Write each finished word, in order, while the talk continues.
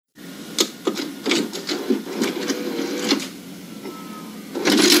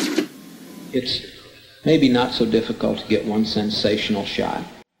It's maybe not so difficult to get one sensational shot.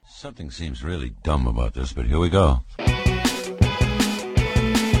 Something seems really dumb about this, but here we go.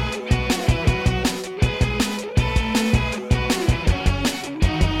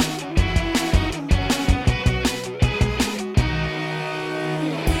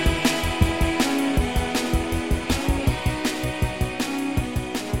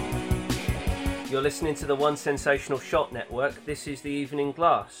 You're listening to the One Sensational Shot Network. This is the Evening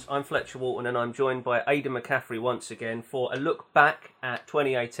Glass. I'm Fletcher Walton and I'm joined by Aidan McCaffrey once again for a look back at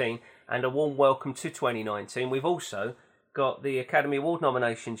 2018 and a warm welcome to 2019. We've also got the Academy Award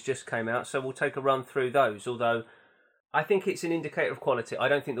nominations just came out, so we'll take a run through those, although I think it's an indicator of quality. I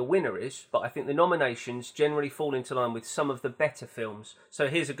don't think the winner is, but I think the nominations generally fall into line with some of the better films. So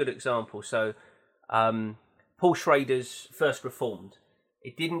here's a good example. So Paul Schrader's First Reformed.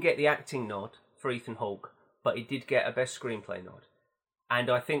 It didn't get the acting nod for Ethan Hawke, but it did get a Best Screenplay nod.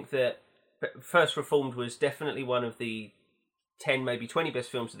 And I think that First Reformed was definitely one of the 10, maybe 20 best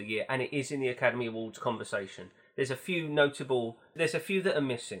films of the year, and it is in the Academy Awards conversation. There's a few that are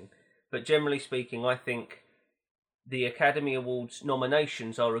missing, but generally speaking, I think the Academy Awards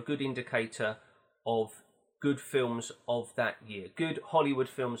nominations are a good indicator of good films of that year, good Hollywood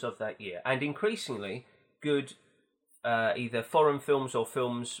films of that year, and increasingly good either foreign films or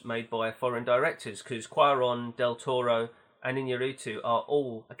films made by foreign directors, because Cuarón, Del Toro and Iñárritu are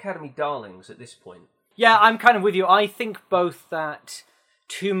all Academy darlings at this point. Yeah, I'm kind of with you. I think both that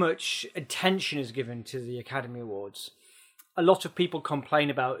too much attention is given to the Academy Awards. A lot of people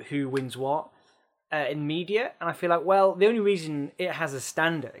complain about who wins what in media, and I feel like, well, the only reason it has a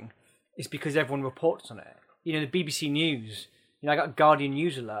standing is because everyone reports on it. You know, the BBC News... You know, I got a Guardian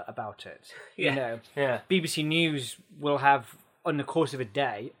News alert about it. Yeah. BBC News will have, on the course of a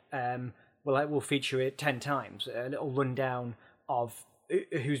day, will feature it 10 times, a little rundown of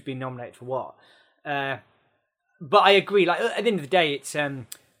who's been nominated for what. But I agree, like, at the end of the day, it's the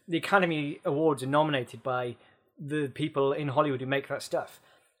Academy Awards are nominated by the people in Hollywood who make that stuff.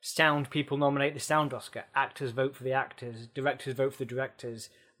 Sound people nominate the Sound Oscar, actors vote for the actors, directors vote for the directors,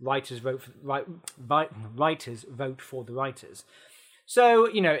 writers vote for writers vote for the writers. So,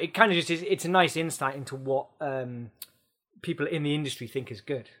 you know, it kind of just is, it's a nice insight into what people in the industry think is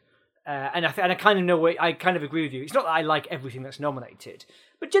good. And I kind of know, I kind of agree with you. It's not that I like everything that's nominated,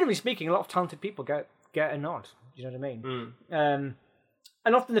 but generally speaking, a lot of talented people get a nod. Do you know what I mean?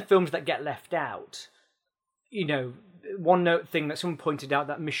 And often the films that get left out, you know, one note thing that someone pointed out,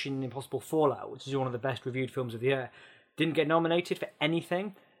 that Mission Impossible Fallout, which is one of the best reviewed films of the year, didn't get nominated for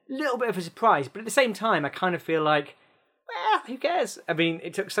anything. A little bit of a surprise, but at the same time, I kind of feel like, well, who cares? I mean,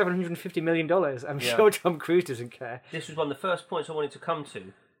 it took $750 million. I'm sure Tom Cruise doesn't care. This was one of the first points I wanted to come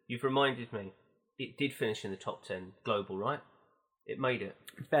to. You've reminded me. It did finish in the top 10 global, right? It made it.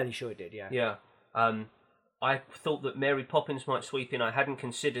 I'm fairly sure it did, yeah. Yeah. I thought that Mary Poppins might sweep in. I hadn't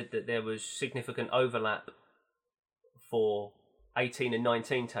considered that there was significant overlap for 18 and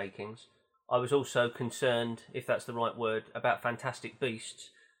 19 takings. I was also concerned, if that's the right word, about Fantastic Beasts.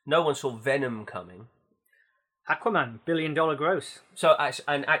 No one saw Venom coming. Aquaman, $1 billion gross. So,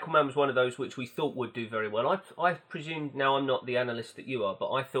 and Aquaman was one of those which we thought would do very well. I presumed, now I'm not the analyst that you are,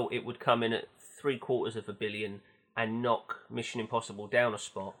 but I thought it would come in at $750 million and knock Mission Impossible down a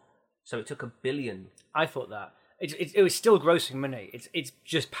spot. So it took $1 billion. I thought that. It was still grossing money. It's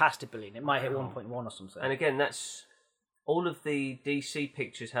just past $1 billion. It might hit 1.1 or something. And again, that's... All of the DC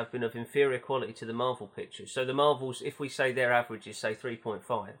pictures have been of inferior quality to the Marvel pictures. So the Marvels, if we say their average is, say,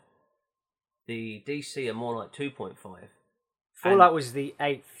 3.5, the DC are more like 2.5. Fallout was the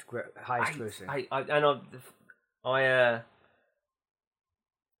eighth highest grossing.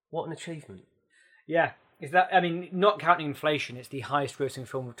 What an achievement. Yeah. Is that, I mean, not counting inflation, it's the highest grossing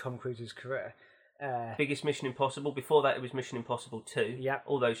film of Tom Cruise's career. Biggest Mission Impossible. Before that, it was Mission Impossible 2. Yeah.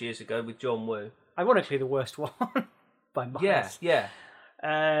 All those years ago with John Woo. Ironically, the worst one. By miles. Yeah.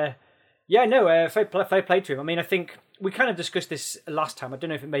 Fair play to him. I mean, I think we kind of discussed this last time. I don't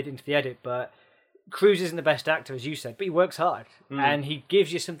know if it made it into the edit, but Cruise isn't the best actor, as you said, but he works hard. And he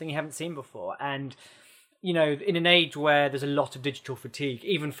gives you something you haven't seen before. And, you know, in an age where there's a lot of digital fatigue,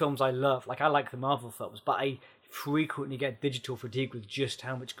 even films I love, like I like the Marvel films, but I frequently get digital fatigue with just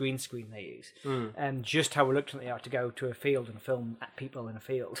how much green screen they use. And just how reluctant they are to go to a field and film at people in a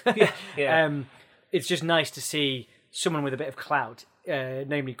field. It's just nice to see someone with a bit of clout,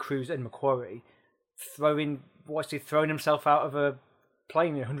 namely Cruise and Macquarie, throwing himself out of a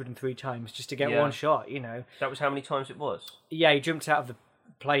plane 103 times just to get one shot, you know. That was how many times it was? Yeah, he jumped out of the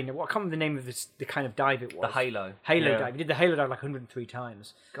plane. What I can't remember the name of the kind of dive it was. The Halo. Halo dive. He did the Halo dive like 103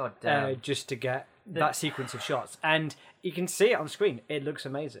 times. God damn. Just to get that sequence of shots. And you can see it on screen. It looks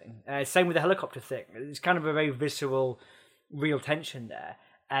amazing. Same with the helicopter thing. It's kind of a very visceral, real tension there.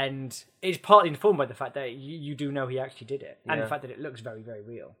 And it's partly informed by the fact that you do know he actually did it. And the fact that it looks very, very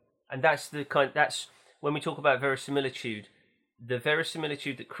real. And that's when we talk about verisimilitude, the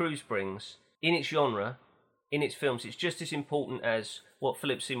verisimilitude that Cruise brings in its genre, in its films, it's just as important as what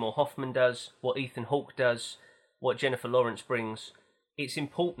Philip Seymour Hoffman does, what Ethan Hawke does, what Jennifer Lawrence brings. It's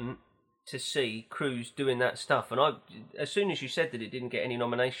important to see Cruise doing that stuff. And as soon as you said that it didn't get any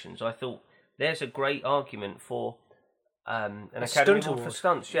nominations, I thought there's a great argument for an Academy Award for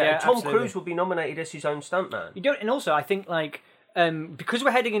stunts. Yeah, Tom absolutely. Cruise would be nominated as his own stuntman. You don't, and also I think because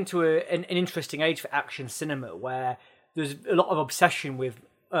we're heading into an interesting age for action cinema where there's a lot of obsession with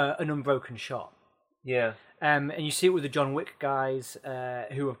an unbroken shot. Yeah. And you see it with the John Wick guys,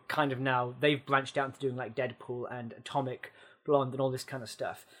 who are kind of now, they've branched out into doing like Deadpool and Atomic Blonde and all this kind of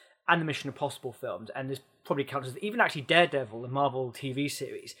stuff, and the Mission Impossible films, and there's probably counts as even actually Daredevil, the Marvel TV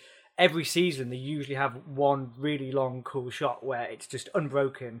series. Every season they usually have one really long, cool shot where it's just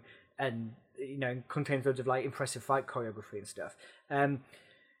unbroken and contains loads of like impressive fight choreography and stuff.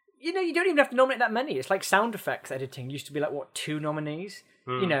 You don't even have to nominate that many. It's like sound effects editing used to be like 2 nominees.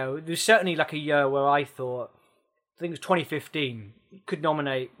 There's certainly like a year where I thought, I think it was 2015, could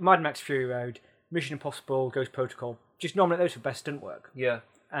nominate Mad Max Fury Road, Mission Impossible, Ghost Protocol. Just nominate those for best stunt work. Yeah.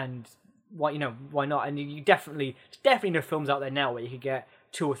 And why not? And there's definitely enough films out there now where you could get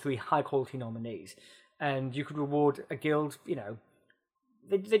 2 or 3 high quality nominees, and you could reward a guild.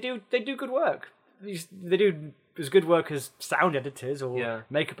 They do good work. They do as good work as sound editors or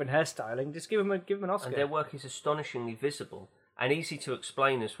makeup and hairstyling. Just give them an Oscar. And their work is astonishingly visible and easy to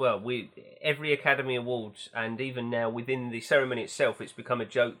explain as well. Every Academy Awards, and even now within the ceremony itself, it's become a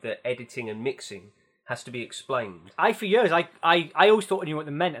joke that editing and mixing has to be explained. For years, I always thought I knew what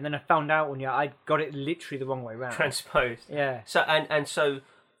they meant, and then I found out when I got it literally the wrong way around. Transposed. Yeah. So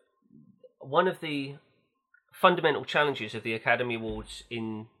one of the fundamental challenges of the Academy Awards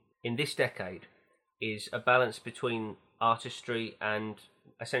in this decade is a balance between artistry and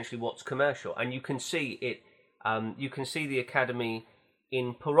essentially what's commercial, and you can see it. You can see the Academy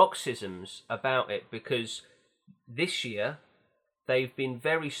in paroxysms about it, because this year they've been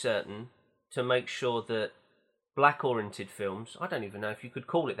very certain to make sure that black-oriented films, I don't even know if you could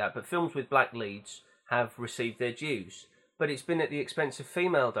call it that, but films with black leads have received their dues. But it's been at the expense of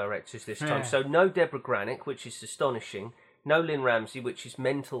female directors this time. So no Deborah Granick, which is astonishing. No Lynn Ramsey, which is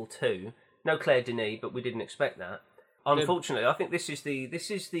mental too. No Claire Denis, but we didn't expect that. Unfortunately, I think this is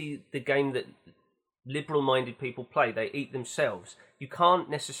the game that liberal-minded people play. They eat themselves. You can't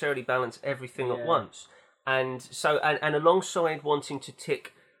necessarily balance everything at once. And so, and alongside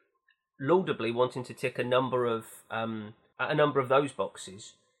laudably wanting to tick a number of those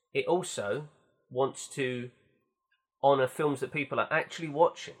boxes, it also wants to honour films that people are actually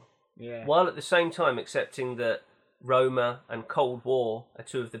watching, while at the same time accepting that Roma and Cold War are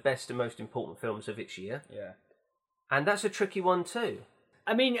 2 of the best and most important films of its year. Yeah, and that's a tricky one too.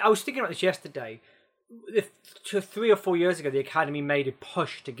 I mean, I was thinking about this yesterday. 3 or 4 years ago, the Academy made a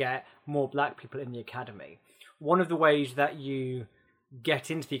push to get more black people in the Academy. One of the ways that you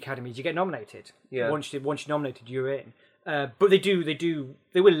get into the Academy is you get nominated. Yeah. Once you're nominated, you're in. But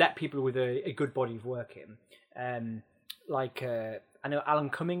they will let people with a good body of work in. I know Alan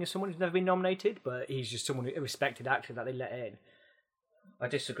Cumming is someone who's never been nominated, but he's just a respected actor that they let in. I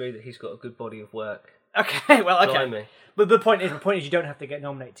disagree that he's got a good body of work. Okay, well, okay. Blimey. But the point is you don't have to get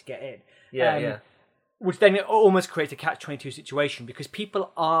nominated to get in. Yeah. Which then almost creates a catch-22 situation, because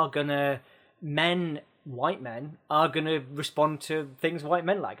people are gonna, white men are gonna respond to things white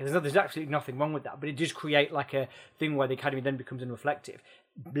men like. There's absolutely nothing wrong with that, but it does create like a thing where the Academy then becomes unreflective.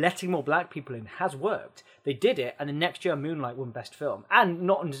 Letting more black people in has worked. They did it, and the next year Moonlight won Best Film, and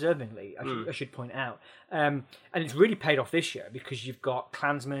not undeservingly, I should point out. And it's really paid off this year, because you've got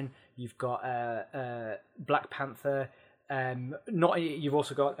Klansman, you've got Black Panther, you've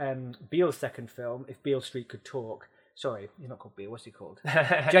also got Beale's second film, If Beale Street Could Talk. Sorry, he's not called Beale. What's he called?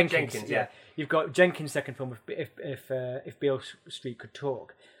 Jenkins. Yeah, you've got Jenkins' second film, If Beale Street Could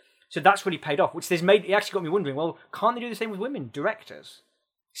Talk. So that's really paid off. It actually got me wondering. Well, can't they do the same with women directors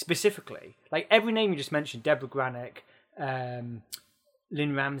specifically? Like every name you just mentioned, Deborah Granick,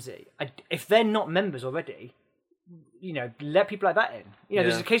 Lynn Ramsey. If they're not members already, let people like that in.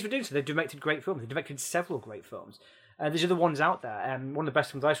 There's a case for doing so. They've directed great films. They've directed several great films. There's other ones out there. One of the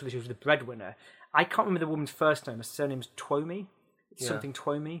best ones I saw this year was The Breadwinner. I can't remember the woman's first name. Her surname's Twomey. It's something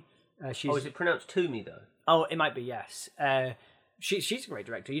Twomey. Is it pronounced Toomey though? Oh, it might be, yes. she's a great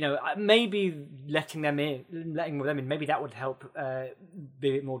director. Maybe letting them in, maybe that would help be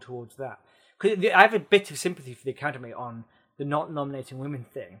a bit more towards that. Because I have a bit of sympathy for the Academy on the not nominating women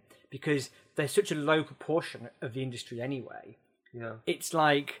thing, because they're such a low proportion of the industry anyway. Yeah. It's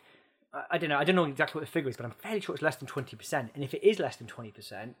like, I don't know exactly what the figure is, but I'm fairly sure it's less than 20%. And if it is less than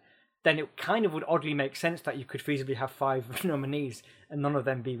 20%, then it kind of would oddly make sense that you could feasibly have 5 nominees and none of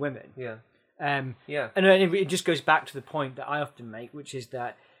them be women. Yeah. And it just goes back to the point that I often make, which is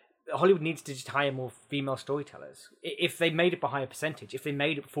that Hollywood needs to just hire more female storytellers. If they made up a higher percentage, if they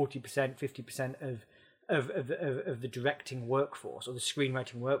made up 40%, 50% of the directing workforce or the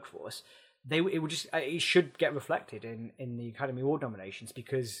screenwriting workforce, it should get reflected in the Academy Award nominations,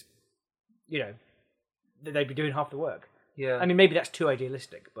 because they'd be doing half the work. Yeah. I mean, maybe that's too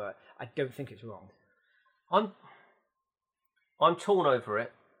idealistic, but I don't think it's wrong. I'm torn over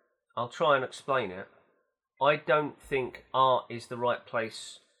it. I'll try and explain it. I don't think art is the right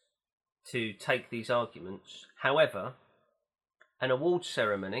place to take these arguments. However, an awards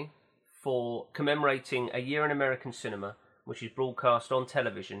ceremony for commemorating a year in American cinema, which is broadcast on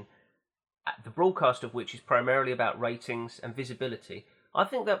television, the broadcast of which is primarily about ratings and visibility, I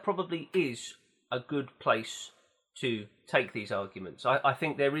think that probably is a good place to take these arguments. I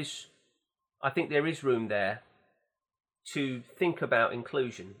think there is room there to think about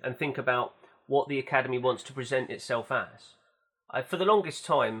inclusion and think about what the Academy wants to present itself as. For the longest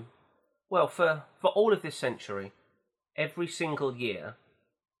time, for all of this century, every single year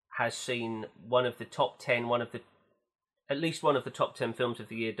has seen one of the top 10, at least one of the top 10 films of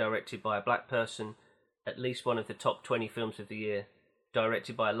the year directed by a black person, at least one of the top 20 films of the year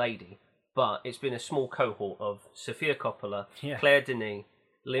directed by a lady. But it's been a small cohort of Sofia Coppola, Claire Denis,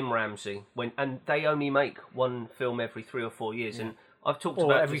 Lynn Ramsey, and they only make one film every 3 or 4 years. And I've talked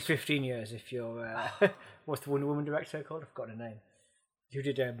about every 15 years if you're what's the Wonder Woman director called? I've forgotten her name. Who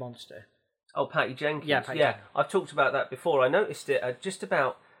did Monster? Oh, Patty Jenkins. Yeah, Patty Jenkins. I've talked about that before. I noticed it just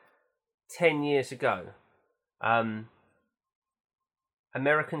about 10 years ago.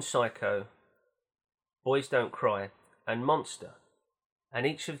 American Psycho, Boys Don't Cry, and Monster. And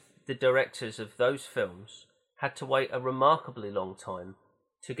each of the directors of those films had to wait a remarkably long time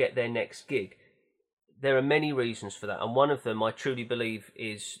to get their next gig. There are many reasons for that, and one of them I truly believe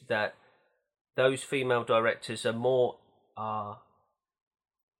is that those female directors are more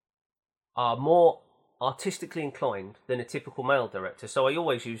artistically inclined than a typical male director. So I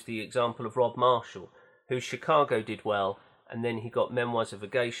always use the example of Rob Marshall, whose Chicago did well, and then he got Memoirs of a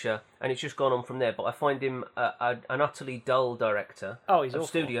Geisha, and it's just gone on from there. But I find him an utterly dull director of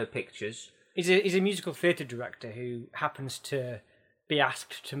studio pictures. He's a musical theatre director who happens to be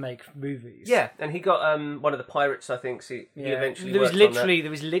asked to make movies. Yeah, and he got one of the Pirates, I think. He eventually there was worked on that. There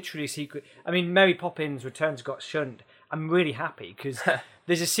was literally a secret. I mean, Mary Poppins Returns got shunned. I'm really happy because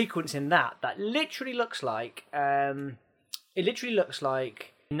there's a sequence in that literally looks like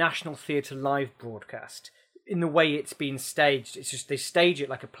National Theatre Live broadcast. In the way it's been staged, it's just they stage it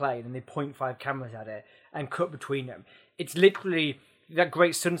like a play, and then they point 5 cameras at it and cut between them. It's literally that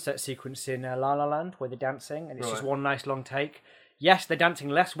great sunset sequence in La La Land where they're dancing, and it's just one nice long take. Yes, they're dancing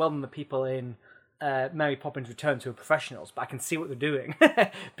less well than the people in Mary Poppins Returns who are professionals, but I can see what they're doing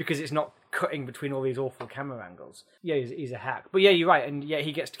because it's not cutting between all these awful camera angles. Yeah, he's a hack. But yeah, you're right, and yeah,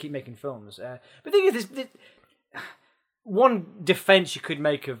 he gets to keep making films. But the thing is, one defence you could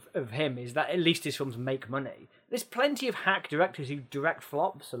make of him is that at least his films make money. There's plenty of hack directors who direct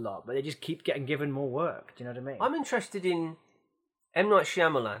flops a lot, but they just keep getting given more work. Do you know what I mean? I'm interested in M. Night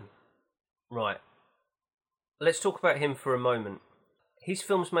Shyamalan. Right. Let's talk about him for a moment. His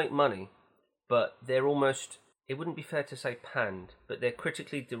films make money, but they're almost, it wouldn't be fair to say panned, but they're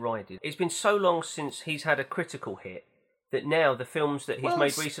critically derided. It's been so long since he's had a critical hit that now the films that he's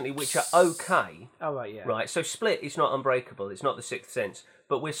made recently, which are okay... Oh, right, yeah. Right, so Split is not Unbreakable, it's not The Sixth Sense,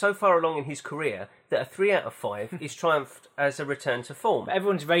 but we're so far along in his career that a 3 out of 5 is triumphed as a return to form.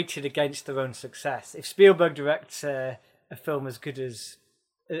 Everyone's rated against their own success. If Spielberg directs a film as good as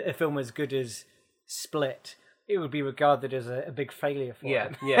Split, it would be regarded as a big failure for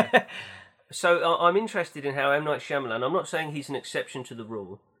him. Yeah. So I'm interested in how M. Night Shyamalan, I'm not saying he's an exception to the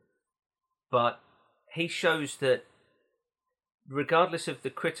rule, but he shows that regardless of the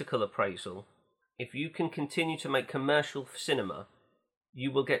critical appraisal, if you can continue to make commercial cinema,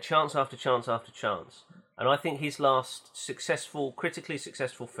 you will get chance after chance after chance. And I think his last critically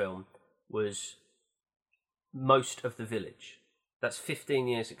successful film was Most of the Village. That's 15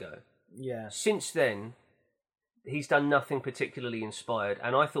 years ago. Yeah. Since then, he's done nothing particularly inspired,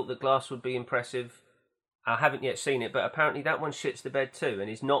 and I thought that Glass would be impressive. I haven't yet seen it, but apparently that one shits the bed too, and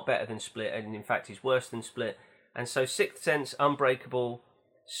is not better than Split, and in fact is worse than Split. And so Sixth Sense, Unbreakable,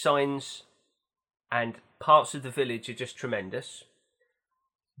 Signs, and parts of The Village are just tremendous.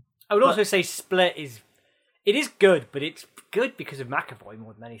 I would also say Split is good, but it's good because of McAvoy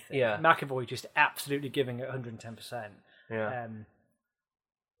more than anything. Yeah. McAvoy just absolutely giving it 110%. Yeah.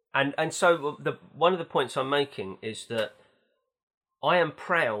 And so one of the points I'm making is that I am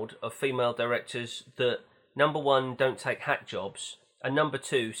proud of female directors that, number one, don't take hack jobs, and number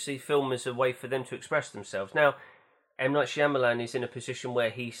two, see film as a way for them to express themselves. Now, M. Night Shyamalan is in a position where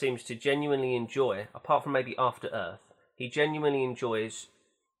he seems to genuinely enjoy, apart from maybe After Earth, he genuinely enjoys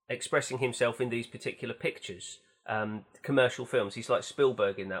expressing himself in these particular pictures, commercial films. He's like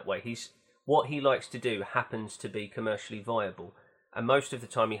Spielberg in that way. What he likes to do happens to be commercially viable, and most of the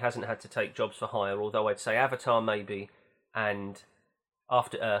time he hasn't had to take jobs for hire, although I'd say Avatar maybe, and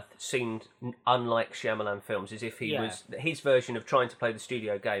After Earth seemed unlike Shyamalan films, as if he was his version of trying to play the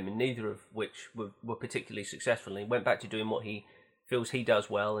studio game, and neither of which were particularly successful. And he went back to doing what he feels he does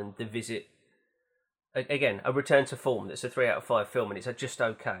well, and The Visit, again, a return to form that's a 3 out of 5 film, and it's just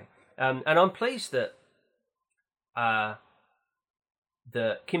okay. And I'm pleased that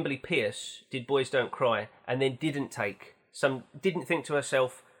Kimberly Peirce did Boys Don't Cry, and then didn't think to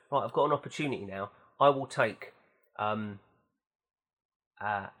herself, right, I've got an opportunity now, I will take a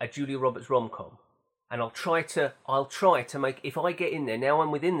Julia Roberts rom-com, and I'll try to make, if I get in there, now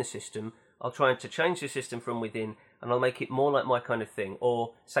I'm within the system, I'll try to change the system from within, and I'll make it more like my kind of thing.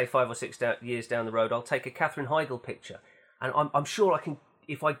 Or say 5 or 6 years down the road, I'll take a Katherine Heigl picture, and I'm sure I can,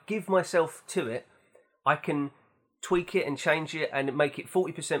 if I give myself to it, I can tweak it and change it and make it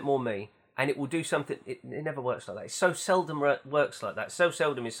 40% more me, and it will do something. It never works like that. It so seldom works like that. So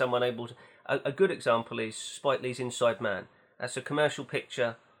seldom is someone able to. A good example is Spike Lee's Inside Man. That's a commercial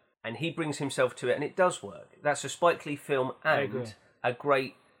picture, and he brings himself to it, and it does work. That's a Spike Lee film and a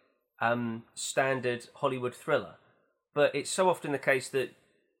great standard Hollywood thriller. But it's so often the case that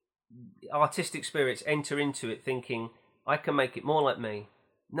artistic spirits enter into it thinking, I can make it more like me.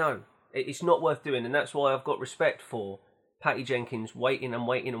 No, it's not worth doing, and that's why I've got respect for Patty Jenkins waiting,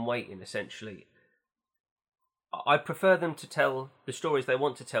 essentially. I prefer them to tell the stories they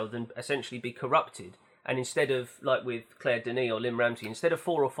want to tell than essentially be corrupted. And instead of, like with Claire Denis or Lynn Ramsey, instead of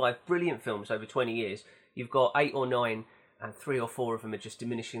 4 or 5 brilliant films over 20 years, you've got 8 or 9, and 3 or 4 of them are just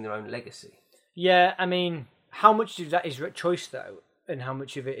diminishing their own legacy. Yeah, I mean, how much of that is choice, though? And how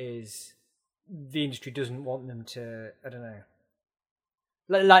much of it is the industry doesn't want them to, I don't know.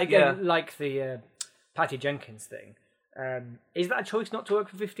 Like the Patty Jenkins thing. Is that a choice not to work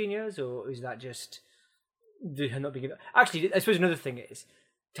for 15 years, or is that just not being... Actually, I suppose another thing is,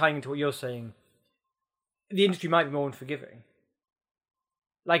 tying into what you're saying, the industry might be more unforgiving.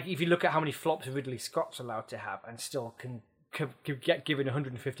 Like, if you look at how many flops Ridley Scott's allowed to have and still can get given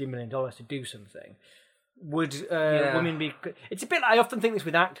 $150 million to do something, would women be... It's a bit... I often think this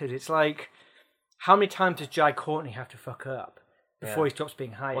with actors. It's like, how many times does Jai Courtney have to fuck up before he stops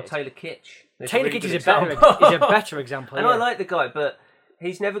being hired? Or Taylor Kitsch. Taylor Kitsch is a better example. And I like the guy, but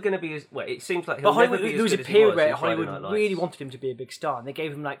he's never going to be as... Well, it seems like he'll never be as there was good a as he period was where in Friday Night Hollywood Lights. really wanted him to be a big star, and they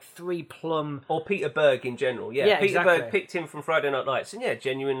gave him like 3 plum... Or Peter Berg in general, yeah. Peter exactly. Berg picked him from Friday Night Lights, and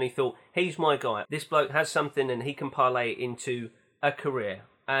genuinely thought, he's my guy. This bloke has something, and he can parlay it into a career.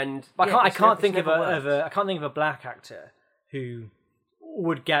 And I can't think of a black actor who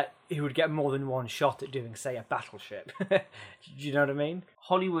would get more than one shot at doing, say, a Battleship. Do you know what I mean?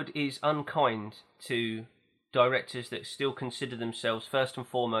 Hollywood is unkind to directors that still consider themselves first and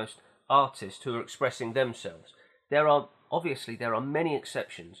foremost artists who are expressing themselves. There are many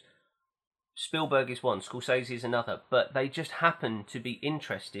exceptions. Spielberg is one, Scorsese is another, but they just happen to be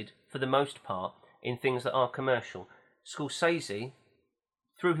interested, for the most part, in things that are commercial. Scorsese,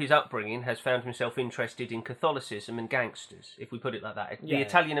 through his upbringing, has found himself interested in Catholicism and gangsters, if we put it like that. The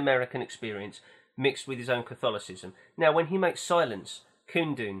Italian-American experience mixed with his own Catholicism. Now, when he makes Silence,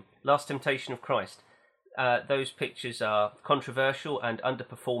 Kundun, Last Temptation of Christ, those pictures are controversial and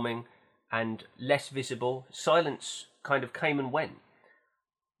underperforming and less visible. Silence kind of came and went.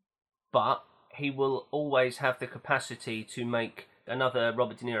 But he will always have the capacity to make another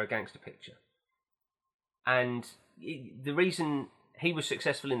Robert De Niro gangster picture. And the reason he was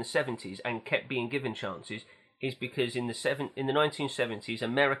successful in the 70s and kept being given chances is because in the 1970s,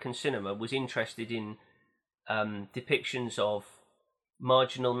 American cinema was interested in depictions of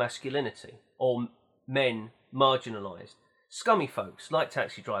marginal masculinity, or men marginalised. Scummy folks, like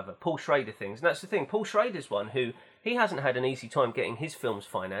Taxi Driver, Paul Schrader things. And that's the thing, Paul Schrader's one who, he hasn't had an easy time getting his films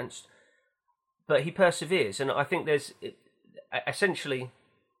financed, but he perseveres. And I think there's, essentially,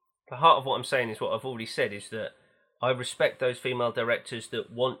 the heart of what I'm saying is what I've already said, is that I respect those female directors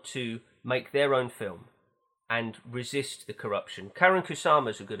that want to make their own film and resist the corruption. Karen Kusama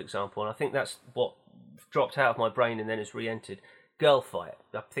is a good example, and I think that's what dropped out of my brain and then has re-entered. Girl Fight.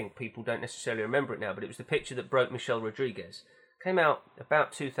 I think people don't necessarily remember it now, but it was the picture that broke Michelle Rodriguez. Came out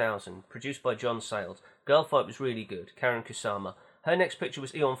about 2000, produced by John Sayles. Girl Fight was really good. Karen Kusama. Her next picture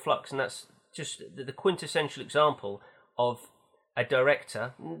was Aeon Flux, and that's just the quintessential example of a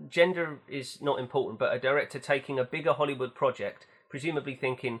director. Gender is not important, but a director taking a bigger Hollywood project, presumably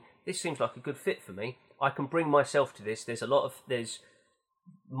thinking, this seems like a good fit for me. I can bring myself to this. The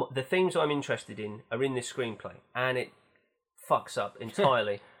themes I'm interested in are in this screenplay, and it fucks up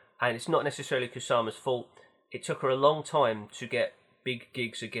entirely. And it's not necessarily Kusama's fault. It took her a long time to get big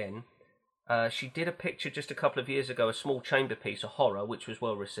gigs again. She did a picture just a couple of years ago, a small chamber piece, a horror, which was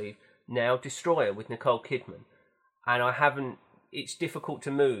well received. Now Destroyer with Nicole Kidman. And it's difficult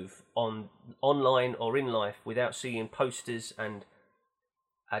to move online or in life without seeing posters and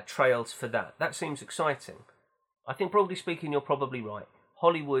trails for that. That seems exciting. I think, broadly speaking, you're probably right.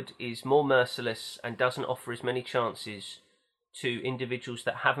 Hollywood is more merciless and doesn't offer as many chances to individuals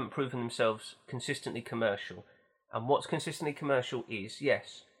that haven't proven themselves consistently commercial. And what's consistently commercial is,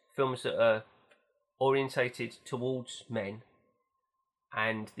 yes, films that are orientated towards men,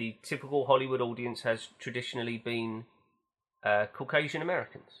 and the typical Hollywood audience has traditionally been Caucasian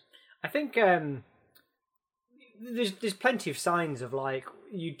Americans. I think there's plenty of signs of, like,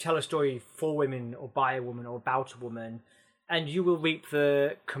 you tell a story for women or by a woman or about a woman, and you will reap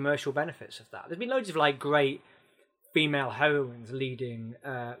the commercial benefits of that. There's been loads of, like, great female heroines leading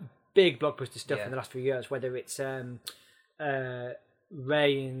big blockbuster stuff in the last few years, whether it's Rey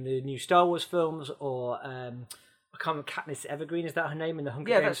in the new Star Wars films, or I can't remember, Katniss Evergreen, is that her name, in the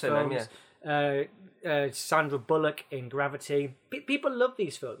Hunger Games films? Sandra Bullock in Gravity. People love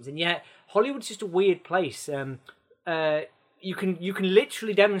these films, and yet Hollywood's just a weird place. You can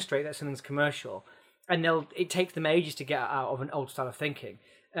literally demonstrate that something's commercial, and it takes them ages to get out of an old style of thinking.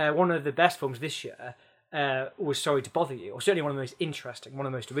 One of the best films this year was Sorry to Bother You, or certainly one of the most interesting, one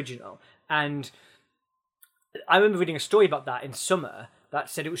of the most original. And I remember reading a story about that in summer that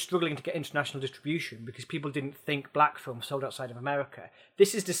said it was struggling to get international distribution because people didn't think black films sold outside of America.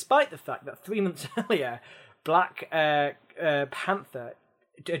 This is despite the fact that 3 months earlier, Black Panther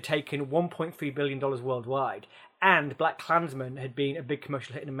had taken $1.3 billion worldwide, and Black Klansman had been a big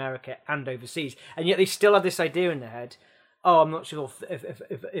commercial hit in America and overseas. And yet they still had this idea in their head, oh, I'm not sure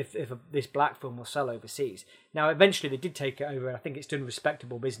if this black film will sell overseas. Now, eventually they did take it over, and I think it's done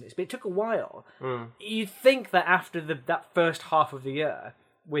respectable business, but it took a while. You'd think that after that first half of the year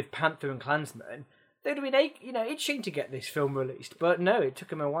with Panther and Klansman, they'd have been itching to get this film released, but no, it took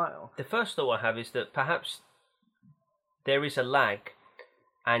them a while. The first thought I have is that perhaps there is a lag,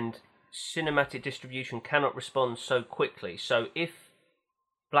 and cinematic distribution cannot respond so quickly. So if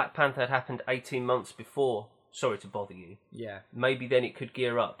Black Panther had happened 18 months before Sorry to Bother You, maybe then it could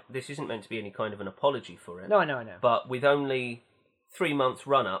gear up. This isn't meant to be any kind of an apology for it. No, I know. But with only 3 months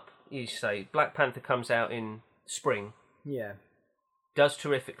run-up, you say Black Panther comes out in spring, does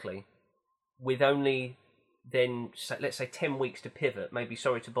terrifically, with only then, let's say, 10 weeks to pivot. Maybe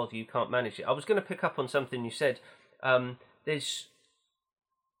Sorry to Bother You can't manage it. I was going to pick up on something you said. I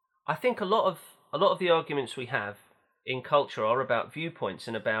think a lot of the arguments we have in culture are about viewpoints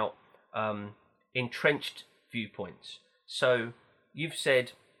and about entrenched viewpoints. So you've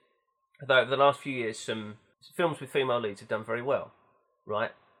said that over the last few years some films with female leads have done very well,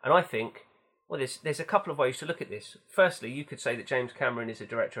 right? And I think, well, there's a couple of ways to look at this. Firstly, you could say that James Cameron is a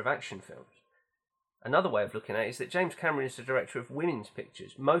director of action films. Another way of looking at it is that James Cameron is a director of women's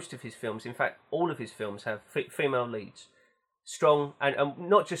pictures. Most of his films, in fact all of his films, have female leads. Strong, and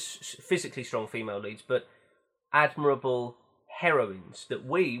not just physically strong female leads, but admirable heroines that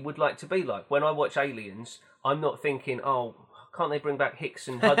we would like to be like. When I watch Aliens, I'm not thinking, oh, can't they bring back Hicks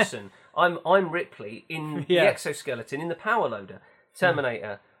and Hudson? I'm Ripley in the exoskeleton, in the power loader.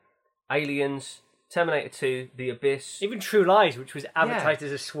 Terminator, Aliens, Terminator 2, The Abyss. Even True Lies, which was advertised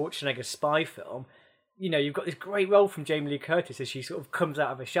as a Schwarzenegger spy film. You know, you've got this great role from Jamie Lee Curtis as she sort of comes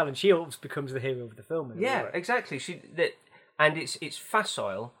out of her shell, and she almost becomes the hero of the film. Exactly. And it's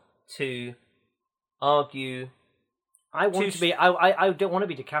facile to argue. I don't want to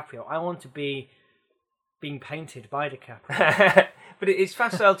be DiCaprio. I want to be being painted by DiCaprio. But it's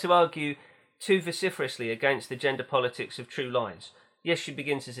facile to argue too vociferously against the gender politics of True Lies. Yes, she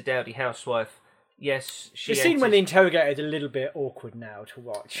begins as a dowdy housewife. Yes, she. The scene when the interrogator is a little bit awkward now to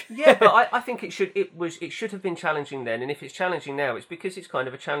watch. Yeah, but I think it should have been challenging then, and if it's challenging now, it's because it's kind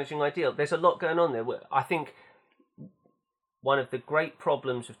of a challenging ideal. There's a lot going on there. I think one of the great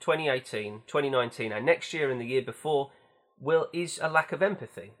problems of 2018, 2019, and next year and the year before is a lack of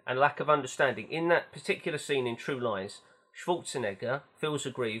empathy and lack of understanding. In that particular scene in True Lies, Schwarzenegger feels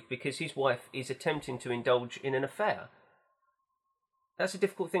aggrieved because his wife is attempting to indulge in an affair. That's a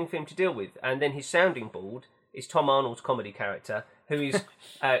difficult thing for him to deal with. And then his sounding board is Tom Arnold's comedy character, who is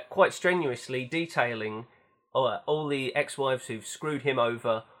quite strenuously detailing all the ex-wives who've screwed him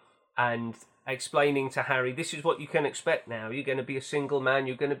over and explaining to Harry, this is what you can expect now. You're going to be a single man.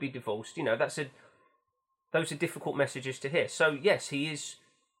 You're going to be divorced. You know, those are difficult messages to hear. So, yes, he is,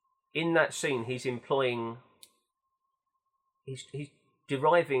 in that scene, he's employing... He's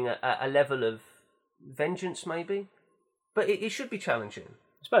deriving a level of vengeance, maybe? But it should be challenging.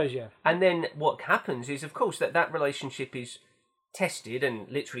 I suppose, yeah. And then what happens is, of course, that relationship is tested and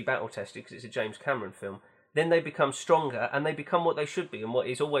literally battle-tested because it's a James Cameron film. Then they become stronger and they become what they should be, and what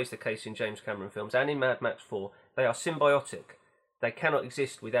is always the case in James Cameron films and in Mad Max 4. They are symbiotic. They cannot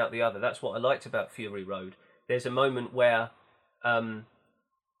exist without the other. That's what I liked about Fury Road. There's a moment where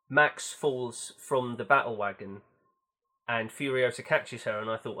Max falls from the battle wagon and Furiosa catches her, and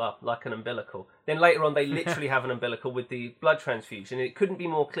I thought, like an umbilical. Then later on, they literally have an umbilical with the blood transfusion, and it couldn't be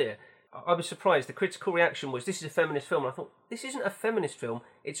more clear. I was surprised. The critical reaction was, this is a feminist film. And I thought, this isn't a feminist film.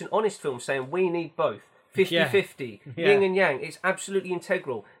 It's an honest film saying we need both. 50-50, yin and yang. It's absolutely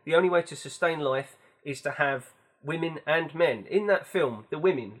integral. The only way to sustain life is to have women and men. In that film, the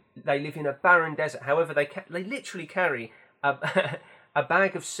women, they live in a barren desert. However, they literally carry a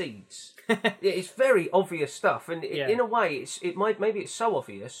bag of seeds. It's very obvious stuff, and in a way, maybe it's so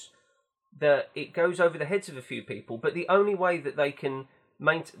obvious that it goes over the heads of a few people. But the only way that they can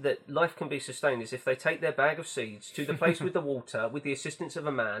that life can be sustained is if they take their bag of seeds to the place with the water, with the assistance of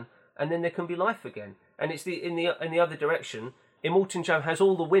a man, and then there can be life again. And it's in the other direction. Immortan Joe has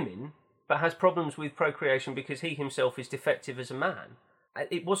all the women, but has problems with procreation because he himself is defective as a man.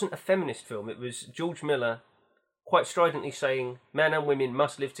 It wasn't a feminist film. It was George Miller quite stridently saying men and women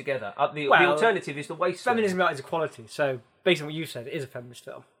must live together. The alternative is the waste. Feminism is equality. So, based on what you said, it is a feminist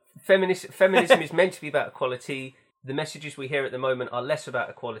film. Feminism is meant to be about equality. The messages we hear at the moment are less about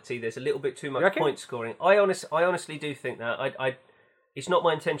equality. There's a little bit too much point scoring. I honestly do think that. It's not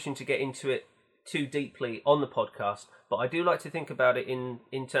my intention to get into it too deeply on the podcast, but I do like to think about it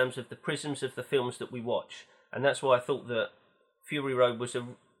in terms of the prisms of the films that we watch. And that's why I thought that Fury Road was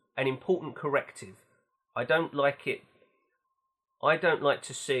an important corrective. I don't like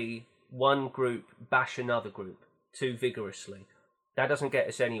to see one group bash another group too vigorously. That doesn't get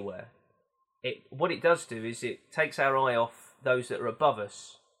us anywhere. What it does do is it takes our eye off those that are above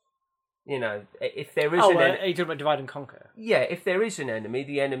us. You know, if there is are you talking about divide and conquer? Yeah, if there is an enemy,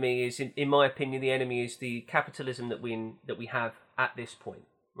 the enemy is, in my opinion, the enemy is the capitalism that we have at this point,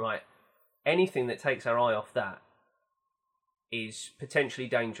 right? Anything that takes our eye off that is potentially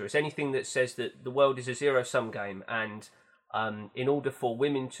dangerous. Anything that says that the world is a zero-sum game and in order for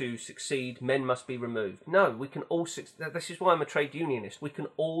women to succeed, men must be removed. No, we can all succeed. This is why I'm a trade unionist. We can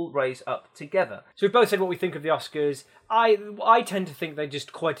all raise up together. So we've both said what we think of the Oscars. I tend to think they're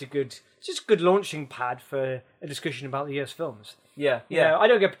just quite a good launching pad for a discussion about the year's films. Yeah. You know, I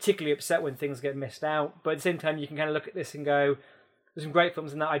don't get particularly upset when things get missed out, but at the same time, you can kind of look at this and go, there's some great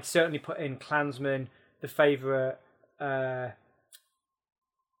films in that. I'd certainly put in Klansman, The Favourite, and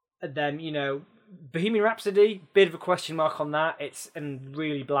then, you know, Bohemian Rhapsody, bit of a question mark on that. It's a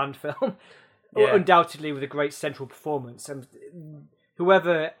really bland film, undoubtedly with a great central performance. And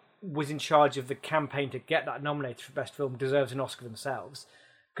whoever was in charge of the campaign to get that nominated for Best Film deserves an Oscar themselves,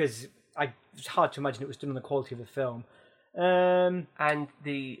 because it's hard to imagine it was done on the quality of the film. And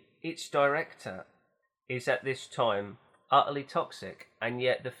its director is at this time utterly toxic, and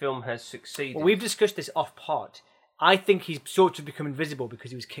yet the film has succeeded. Well, we've discussed this off pod. I think he's sort of become invisible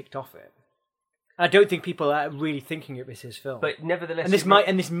because he was kicked off it. I don't think people are really thinking it was his film. But nevertheless, and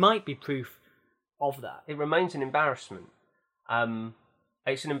this might be proof of that. It remains an embarrassment.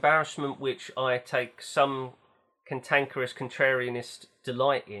 It's an embarrassment which I take some cantankerous contrarianist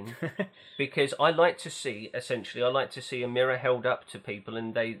delight in, because I like to see a mirror held up to people,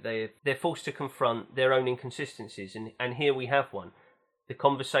 and they're forced to confront their own inconsistencies, and here we have one. The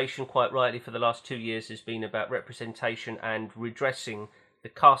conversation, quite rightly, for the last 2 years has been about representation and redressing the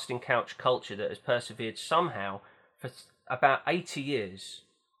casting couch culture that has persevered somehow for about 80 years.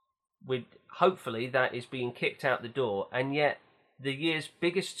 Hopefully that is being kicked out the door, and yet the year's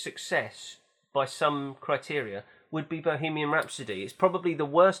biggest success by some criteria would be Bohemian Rhapsody. It's probably the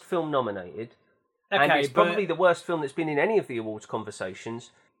worst film nominated, and it's probably the worst film that's been in any of the awards conversations.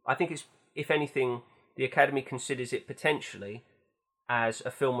 I think it's, if anything, the Academy considers it potentially as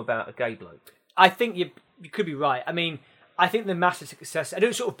a film about a gay bloke. I think you could be right. I mean, I think the massive success, I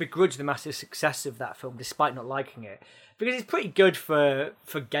don't sort of begrudge the massive success of that film despite not liking it, because it's pretty good for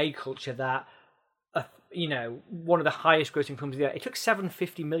gay culture that, one of the highest grossing films of the year. It took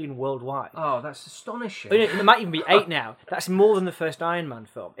 $750 million worldwide. Oh, that's astonishing. It might even be 8 now. That's more than the first Iron Man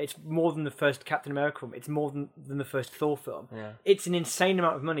film. It's more than the first Captain America film. It's more than the first Thor film. Yeah. It's an insane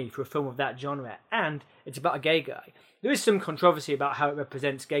amount of money for a film of that genre, and it's about a gay guy. There is some controversy about how it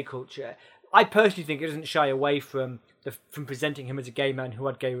represents gay culture. I personally think it doesn't shy away from presenting him as a gay man who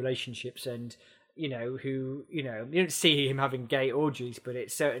had gay relationships, and you don't see him having gay orgies, but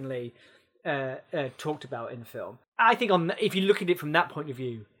it's certainly talked about in the film. I think if you look at it from that point of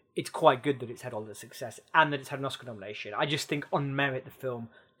view, it's quite good that it's had all the success and that it's had an Oscar nomination. I just think on merit the film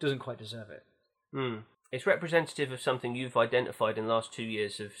doesn't quite deserve it. It's representative of something you've identified in the last 2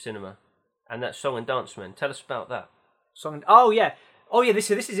 years of cinema, and that's Song and Dance Men. Tell us about that. Oh yeah. This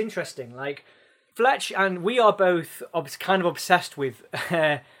is interesting. Like Fletch and we are both kind of obsessed with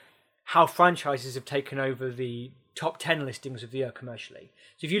how franchises have taken over the top 10 listings of the year commercially.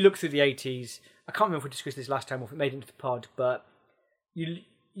 So if you look through the 80s, I can't remember if we discussed this last time or if it made it into the pod, but you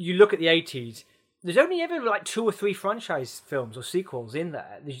look at the 80s, there's only ever like 2 or 3 franchise films or sequels in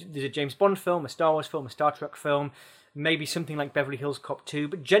there. There's a James Bond film, a Star Wars film, a Star Trek film, maybe something like Beverly Hills Cop 2,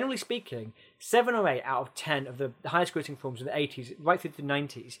 but generally speaking, 7 or 8 out of 10 of the highest grossing films of the 80s, right through the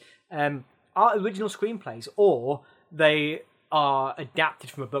 90s, are original screenplays, or they are adapted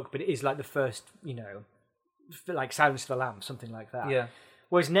from a book, but it is like the first, like Silence of the Lambs, something like that. Yeah.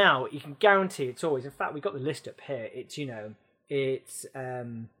 Whereas now, you can guarantee it's always, in fact, we've got the list up here, it's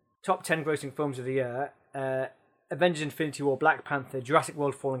top 10 grossing films of the year, Avengers Infinity War, Black Panther, Jurassic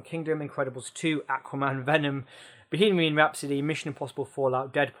World Fallen Kingdom, Incredibles 2, Aquaman, Venom, Bohemian Rhapsody, Mission Impossible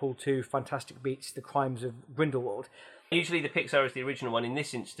Fallout, Deadpool 2, Fantastic Beasts, The Crimes of Grindelwald. Usually the Pixar is the original one. In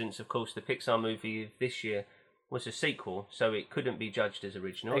this instance, of course, the Pixar movie of this year was a sequel, so it couldn't be judged as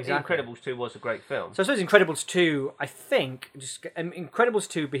original. Exactly. Incredibles 2 was a great film. So I suppose Incredibles 2, I think, Incredibles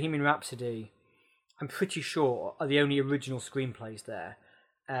 2, Bohemian Rhapsody, I'm pretty sure, are the only original screenplays there.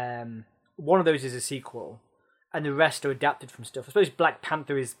 One of those is a sequel, and the rest are adapted from stuff. I suppose Black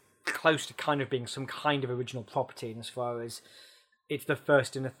Panther is close to kind of being some kind of original property in as far as it's the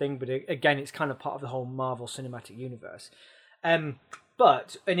first in a thing, but again, it's kind of part of the whole Marvel Cinematic Universe.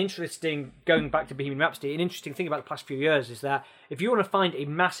 But going back to Bohemian Rhapsody, an interesting thing about the past few years is that if you want to find a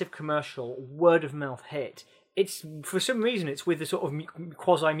massive commercial word-of-mouth hit, for some reason it's with the sort of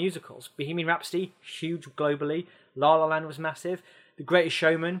quasi-musicals. Bohemian Rhapsody, huge globally. La La Land was massive. The Greatest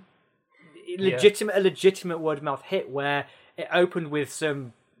Showman, a legitimate word-of-mouth hit where it opened with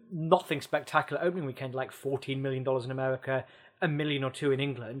some nothing spectacular opening weekend, like $14 million in America, $1 million or $2 million in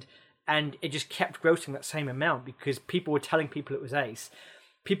England, and it just kept grossing that same amount because people were telling people it was ace.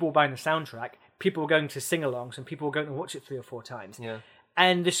 People were buying the soundtrack. People were going to sing-alongs, and people were going to watch it 3 or 4 times. Yeah.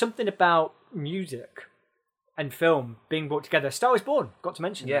 And there's something about music and film being brought together. Star is Born, got to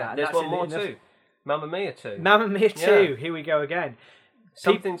mention that. Yeah, there's one more too. Mamma Mia 2. Mamma Mia 2, Here we go again.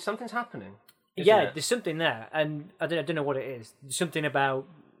 Something's happening. There's something there, and I don't know what it is. There's something about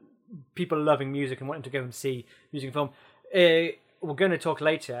people loving music and wanting to go and see music and film. We're going to talk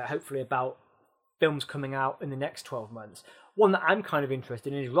later, hopefully, about films coming out in the next 12 months. One that I'm kind of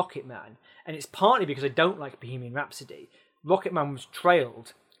interested in is Rocket Man, and it's partly because I don't like Bohemian Rhapsody. Rocket Man was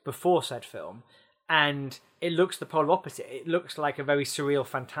trailed before said film, and it looks the polar opposite. It looks like a very surreal,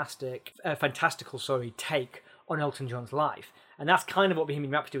 fantastical take on Elton John's life. And that's kind of what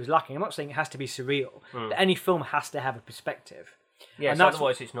Bohemian Rhapsody was lacking. I'm not saying it has to be surreal, but any film has to have a perspective. Yes,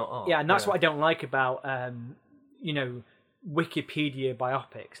 otherwise it's not art. Yeah, and that's what I don't like about, Wikipedia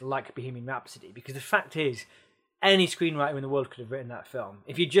biopics like Bohemian Rhapsody, because the fact is, any screenwriter in the world could have written that film.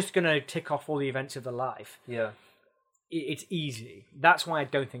 If you're just going to tick off all the events of the life, it's easy. That's why I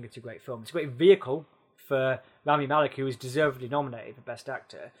don't think it's a great film. It's a great vehicle for Rami Malek, who is deservedly nominated for Best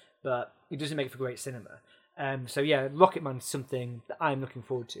Actor, but it doesn't make for great cinema. Rocket Man is something that I'm looking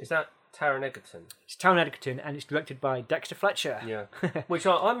forward to. Is that Taron Egerton? It's Taron Egerton, and it's directed by Dexter Fletcher. Yeah, which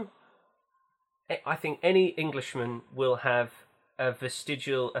I think any Englishman will have a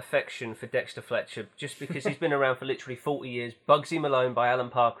vestigial affection for Dexter Fletcher just because he's been around for literally 40 years. Bugsy Malone by Alan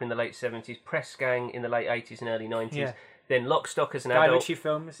Parker in the late 70s, Press Gang in the late 80s and early 90s, then Lock, Stock as an Guy adult. Ritchie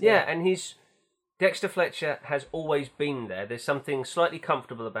films. Yeah, and Dexter Fletcher has always been there. There's something slightly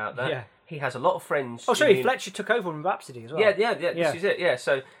comfortable about that. Yeah. He has a lot of friends. Oh, sorry, Fletcher took over on Rhapsody as well. Yeah, this is it. Yeah,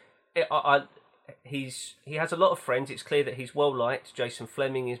 so he has a lot of friends. It's clear that he's well liked. Jason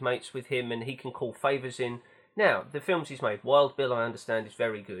Fleming is mates with him, and he can call favours in. Now, the films he's made, Wild Bill, I understand, is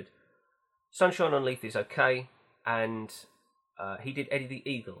very good. Sunshine on Leith is okay, and he did Eddie the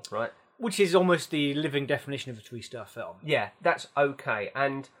Eagle, right? which is almost the living definition of a 3-star film. Yeah, that's okay.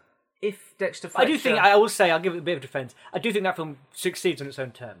 And if Dexter Fletcher... I do think, I will say, I'll give it a bit of defence, I do think that film succeeds on its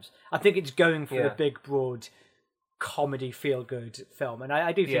own terms. I think it's going for the big, broad, comedy, feel-good film. And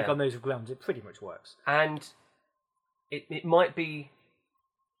I do think on those grounds it pretty much works. And it might be...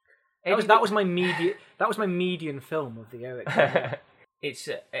 That was my median film of the Eric. It's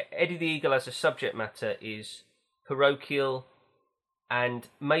Eddie the Eagle as a subject matter is parochial, and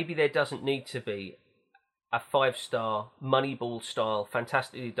maybe there doesn't need to be a 5-star Moneyball-style,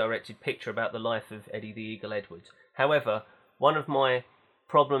 fantastically directed picture about the life of Eddie the Eagle Edwards. However, one of my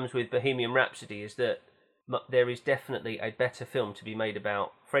problems with Bohemian Rhapsody is that there is definitely a better film to be made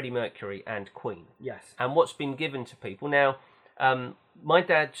about Freddie Mercury and Queen. Yes. And what's been given to people. Now, my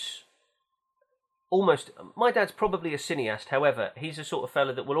dad's probably a cineast. However, he's the sort of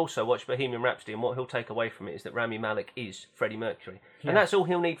fella that will also watch Bohemian Rhapsody, and what he'll take away from it is that Rami Malek is Freddie Mercury. Yeah. And that's all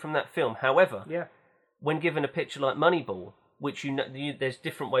he'll need from that film. However, when given a picture like Moneyball, which there's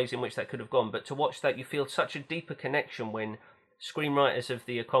different ways in which that could have gone, but to watch that you feel such a deeper connection when screenwriters of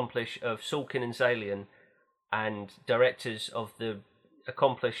the accomplish of Salkin and Zalian and directors of the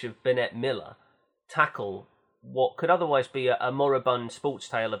accomplish of Bennett Miller tackle what could otherwise be a moribund sports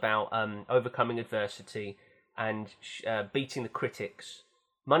tale about overcoming adversity and beating the critics.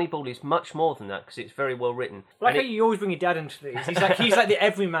 Moneyball is much more than that because it's very well written. Like how you always bring your dad into these. He's like the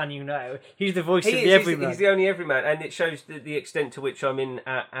everyman, you know. He's the voice of the everyman. He's the only everyman, and it shows the extent to which I'm in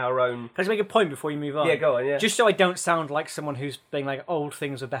our own... Can I just make a point before you move on? Yeah, go on, yeah. Just so I don't sound like someone who's being like, old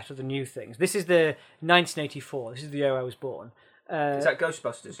things are better than new things. This is the 1984. This is the year I was born. Is that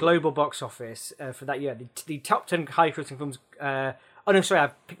Ghostbusters? Global box office for that year. The top 10 high-grossing films... I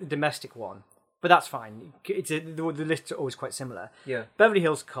picked the domestic one. But that's fine. The lists are always quite similar. Yeah. Beverly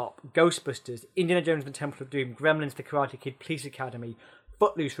Hills Cop, Ghostbusters, Indiana Jones and the Temple of Doom, Gremlins, The Karate Kid, Police Academy,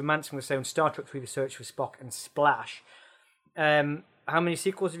 Footloose, Romancing the Stone, Star Trek 3, The Search for Spock, and Splash. How many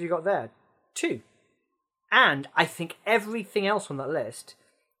sequels have you got there? 2. And I think everything else on that list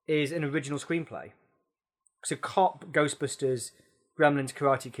is an original screenplay. So Cop, Ghostbusters, Gremlins,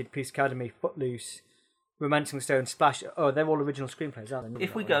 Karate Kid, Police Academy, Footloose, Romancing the Stone, Splash. Oh, they're all original screenplays, aren't they?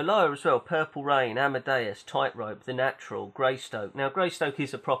 If we go lower as well, Purple Rain, Amadeus, Tightrope, The Natural, Greystoke. Now, Greystoke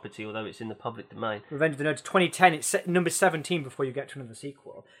is a property, although it's in the public domain. Revenge of the Nerds, 2010. It's number 17 before you get to another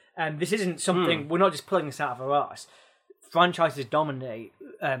sequel. And this isn't something... We're not just pulling this out of our arse. Franchises dominate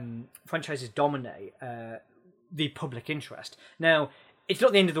the public interest. Now, it's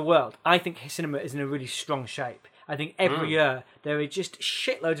not the end of the world. I think cinema is in a really strong shape. I think every year there are just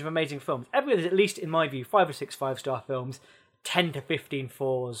shitloads of amazing films. Every year there's at least, in my view, 5 or 6 5-star films, 10 to 15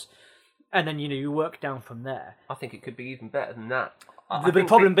 4s, and then you work down from there. I think it could be even better than that. But the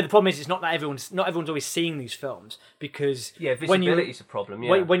problem is, it's not that everyone's always seeing these films because visibility is a problem.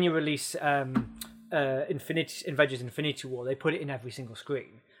 Yeah. When you release Avengers: Infinity War, they put it in every single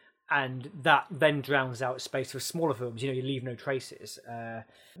screen, and that then drowns out space for smaller films. You Leave No Traces.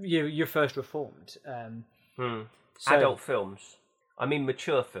 You're First Reformed. So, adult films. I mean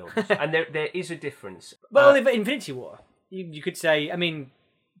mature films. And there is a difference. Well, Infinity War, you could say,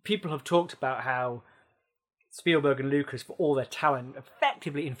 people have talked about how Spielberg and Lucas, for all their talent,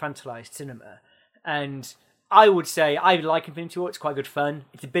 effectively infantilized cinema. And I would say, I like Infinity War, it's quite good fun.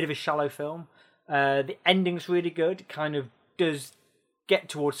 It's a bit of a shallow film. The ending's really good. It kind of does get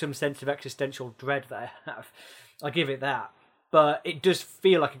towards some sense of existential dread that I have. I'll give it that. But it does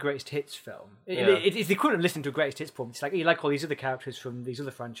feel like a greatest hits film. It's the equivalent of listening to a greatest hits film. It's like, you like all these other characters from these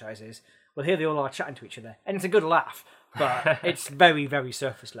other franchises. Well, here they all are chatting to each other. And it's a good laugh. But it's very, very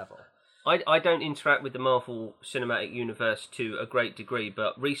surface level. I don't interact with the Marvel Cinematic Universe to a great degree,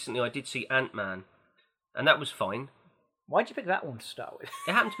 but recently I did see Ant-Man. And that was fine. Why'd you pick that one to start with?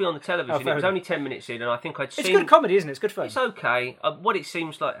 It happened to be on the television. It was only 10 minutes in, and I think I'd seen... It's good comedy, isn't it? It's good fun. It's okay. What it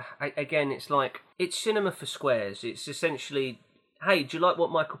seems like, again, it's cinema for squares. It's essentially, hey, do you like what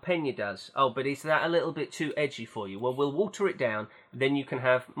Michael Pena does? Oh, but is that a little bit too edgy for you? Well, we'll water it down, then you can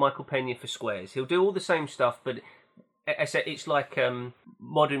have Michael Pena for squares. He'll do all the same stuff, but it's like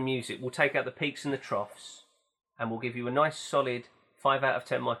modern music. We'll take out the peaks and the troughs, and we'll give you a nice, solid 5 out of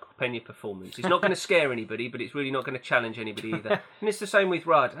 10 Michael Pena performance. It's not going to scare anybody, but it's really not going to challenge anybody either. And it's the same with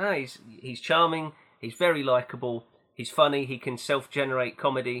Rudd. He's charming, he's very likeable, he's funny, he can self-generate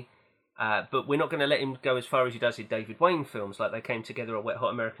comedy, but we're not going to let him go as far as he does in David Wayne films, like They Came Together or Wet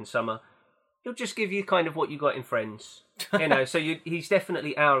Hot American Summer. He'll just give you kind of what you got in Friends. So he's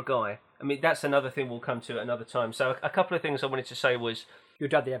definitely our guy. That's another thing we'll come to at another time. So a couple of things I wanted to say was... Your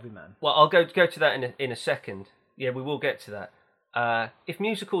dad, the everyman. Well, I'll go to that in a second. Yeah, we will get to that. If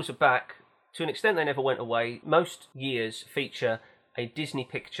musicals are back, to an extent they never went away. Most years feature a Disney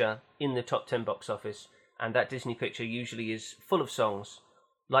picture in the top 10 box office, and that Disney picture usually is full of songs,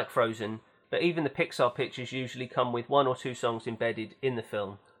 like Frozen, but even the Pixar pictures usually come with 1 or 2 songs embedded in the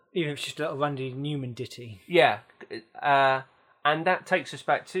film. Even if it's just a little Randy Newman ditty. Yeah, and that takes us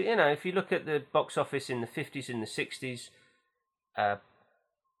back to, if you look at the box office in the 50s and the 60s,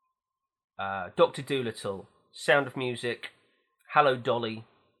 Dr. Dolittle, Sound of Music, Hello Dolly,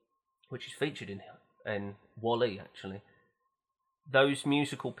 which is featured in WALL-E, actually. Those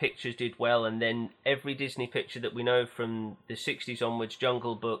musical pictures did well, and then every Disney picture that we know from the 60s onwards,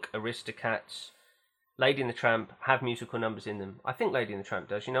 Jungle Book, Aristocats, Lady and the Tramp, have musical numbers in them. I think Lady and the Tramp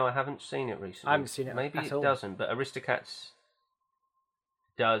does. I haven't seen it recently. I haven't seen it Maybe at it all. doesn't, but Aristocats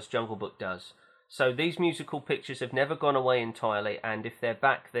does, Jungle Book does. So these musical pictures have never gone away entirely, and if they're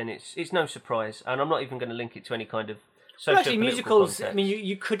back, then it's no surprise. And I'm not even going to link it to any kind of Actually, socio-political musicals, context. I mean,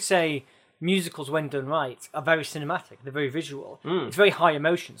 you could say musicals, when done right, are very cinematic. They're very visual. Mm. It's very high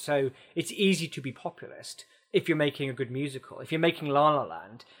emotion, so it's easy to be populist if you're making a good musical. If you're making La La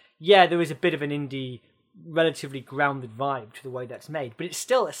Land, yeah, there is a bit of an indie, relatively grounded vibe to the way that's made, but it's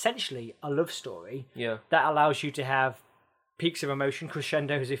still essentially a love story that allows you to have peaks of emotion,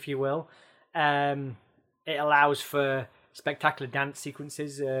 crescendos, if you will. It allows for spectacular dance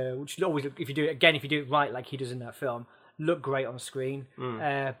sequences, which always, if you do it right, like he does in that film, look great on screen.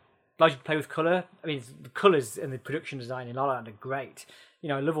 Allows you to play with colour. I mean, the colours and the production design in La La Land are great.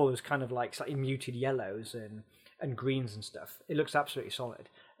 I love all those kind of like slightly muted yellows and greens and stuff. It looks absolutely solid.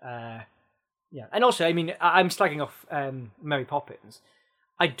 Yeah, and also, I mean, I'm slagging off Mary Poppins.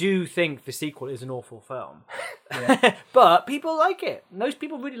 I do think the sequel is an awful film. But people like it. Most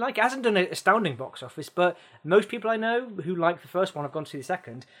people really like it. It hasn't done an astounding box office, but most people I know who like the first one have gone to see the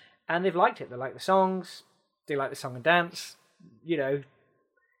second, and they've liked it. They like the songs. They like the song and dance.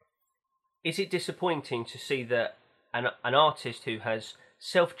 Is it disappointing to see that an artist who has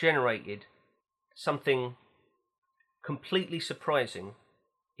self-generated something completely surprising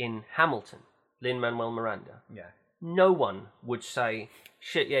in Hamilton, Lin-Manuel Miranda? Yeah. No one would say,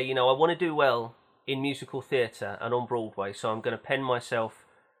 shit, yeah, I want to do well in musical theatre and on Broadway, so I'm going to pen myself.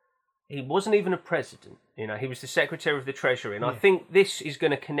 He wasn't even a president, he was the Secretary of the Treasury, and I think this is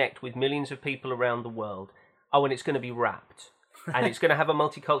going to connect with millions of people around the world. Oh, and it's going to be wrapped, and it's going to have a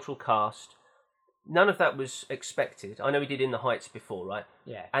multicultural cast. None of that was expected. I know he did In the Heights before, right?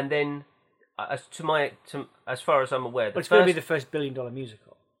 Yeah. And then, as far as I'm aware, But it's going to be the first $1 billion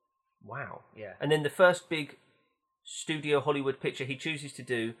musical. Wow. Yeah. And then the first big studio Hollywood picture he chooses to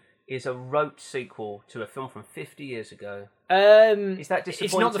do is a rote sequel to a film from 50 years ago. Is that disappointing?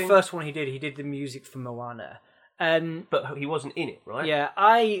 It's not the first one he did. He did the music for Moana. But he wasn't in it, right? Yeah,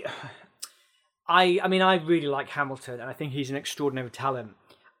 I mean, I really like Hamilton, and I think he's an extraordinary talent.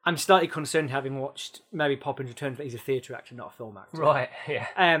 I'm slightly concerned, having watched Mary Poppins Returns, that he's a theatre actor, not a film actor. Right,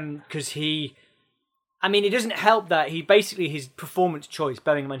 yeah. Because it doesn't help that his performance choice,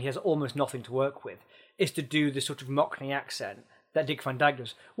 bearing in mind he has almost nothing to work with, is to do the sort of Mockney accent that Dick Van Dyke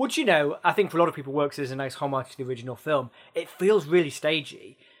does. Which, I think for a lot of people works as a nice homage to the original film. It feels really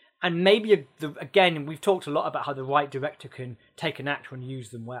stagey. And maybe, again, we've talked a lot about how the right director can take an actor and use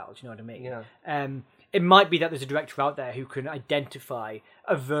them well. Do you know what I mean? Yeah. It might be that there's a director out there who can identify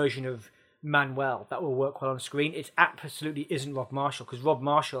a version of Manuel that will work well on screen. It absolutely isn't Rob Marshall, because Rob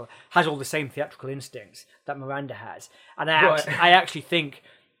Marshall has all the same theatrical instincts that Miranda has. And I actually think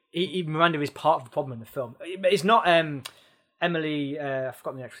Miranda is part of the problem in the film. It's not Emily, I've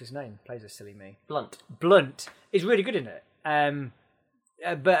forgotten the actress's name, plays a silly me. Blunt is really good in it.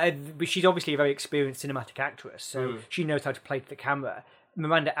 But she's obviously a very experienced cinematic actress, so she knows how to play to the camera.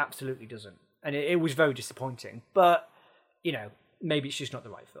 Miranda absolutely doesn't. And it was very disappointing. But, maybe it's just not the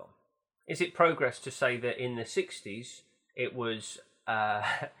right film. Is it progress to say that in the 60s it was a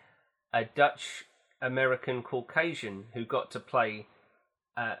Dutch-American Caucasian who got to play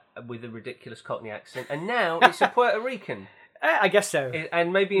with a ridiculous Cockney accent, and now it's a Puerto Rican? I guess so.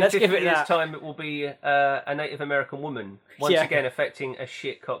 And maybe in Let's 50 give it years' that. time it will be a Native American woman, once again affecting a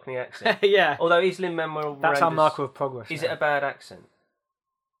shit Cockney accent. Yeah. Although is Lin-Manuel Miranda's... That's our marker of progress. Is it a bad accent?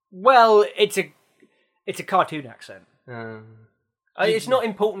 Well, it's a cartoon accent. It's not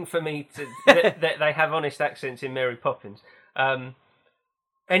important for me that they have honest accents in Mary Poppins.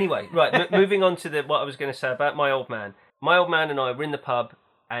 Anyway, right, moving on to what I was going to say about my old man. My old man and I were in the pub,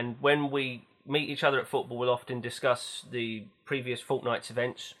 and when we meet each other at football, we'll often discuss the previous fortnight's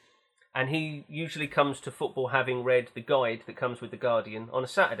events. And he usually comes to football having read the guide that comes with The Guardian on a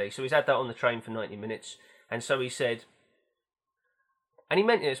Saturday. So he's had that on the train for 90 minutes. And so he said... And he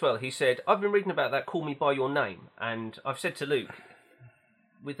meant it as well. He said, I've been reading about that Call Me By Your Name. And I've said to Luke,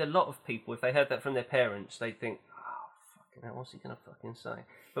 with a lot of people, if they heard that from their parents, they'd think, oh, fucking hell, what's he going to fucking say?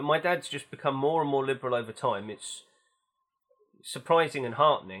 But my dad's just become more and more liberal over time. It's surprising and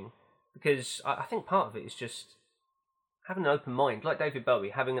heartening because I think part of it is just having an open mind, like David Bowie,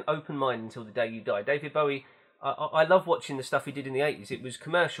 having an open mind until the day you die. David Bowie, I love watching the stuff he did in the 80s. It was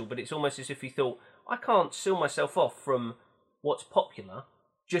commercial, but it's almost as if he thought, I can't seal myself off from what's popular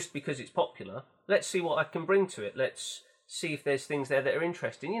just because it's popular. Let's see what I can bring to it. Let's see if there's things there that are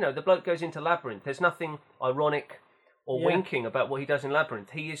interesting. You know, the bloke goes into Labyrinth. There's nothing ironic or winking about what he does in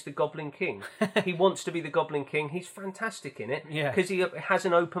Labyrinth. He is the Goblin King. He wants to be the Goblin King. He's fantastic in it because he has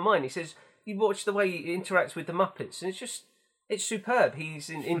an open mind. He says, you watch the way he interacts with the Muppets, and it's superb. He's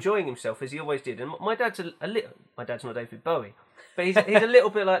enjoying himself as he always did. And my dad's my dad's not David Bowie, but he's a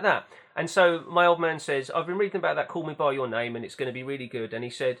little bit like that. And so my old man says, I've been reading about that Call Me By Your Name, and it's going to be really good. And he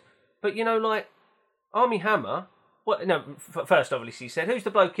said, but you know, like Armie Hammer. What? No, first obviously he said, who's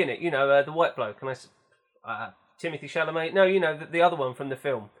the bloke in it? You know, the white bloke. And I said, Timothy Chalamet. No, you know, the other one from the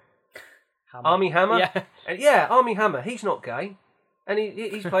film. Armie Hammer. Yeah, Armie Hammer. He's not gay, and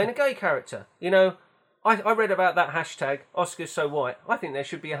he's playing a gay character. You know, I read about that hashtag Oscars so white. I think there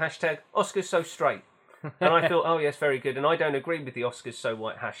should be a hashtag Oscars so straight. And I thought, oh yes, very good. And I don't agree with the Oscars so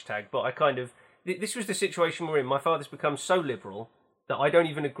white hashtag, but I kind of this was the situation we're in. My father's become so liberal that I don't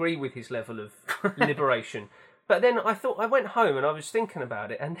even agree with his level of liberation. But then I thought, I went home and I was thinking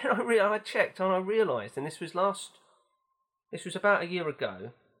about it, and then I checked and I realised, and this was about a year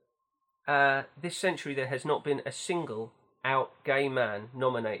ago, this century there has not been a single out gay man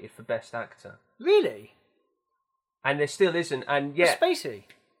nominated for Best Actor. Really? And there still isn't, and yet... Spacey?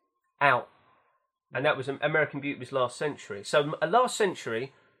 Out. And that was, American Beauty was last century. So last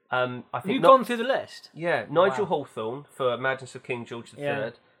century, I think... You've gone through the list? Yeah, Nigel Hawthorne for Madness of King George III. Yeah.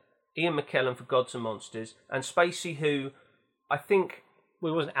 Ian McKellen for Gods and Monsters, and Spacey, who I think...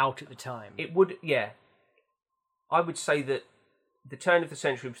 Well, it wasn't out at the time. It would, yeah. I would say that the turn of the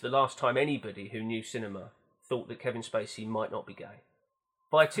century was the last time anybody who knew cinema thought that Kevin Spacey might not be gay.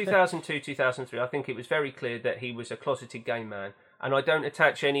 By 2002, 2003, I think it was very clear that he was a closeted gay man, and I don't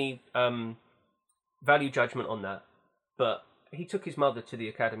attach any value judgment on that, but he took his mother to the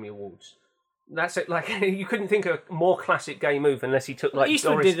Academy Awards. That's it. Like, you couldn't think of a more classic gay move unless he took, like,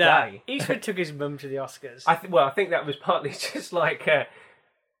 Eastwood Doris did that. Day. Eastwood took his mum to the Oscars. I think that was partly just like...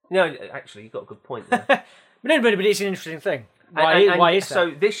 no, actually, you've got a good point there. but it's an interesting thing. Why is that?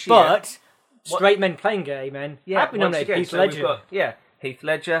 So this year... But straight men playing gay men have been nominated. Heath Ledger. Heath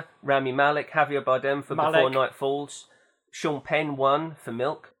Ledger, Rami Malek, Javier Bardem for Before Night Falls, Sean Penn won for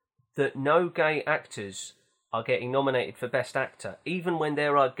Milk. That no gay actors are getting nominated for Best Actor, even when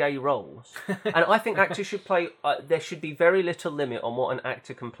there are gay roles. And I think actors should play... there should be very little limit on what an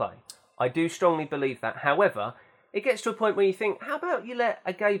actor can play. I do strongly believe that. However, it gets to a point where you think, how about you let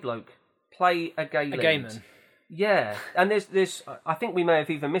a gay bloke play a gay lead? A gay man. Yeah. And there's I think we may have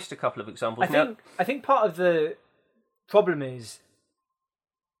even missed a couple of examples. I think part of the problem is,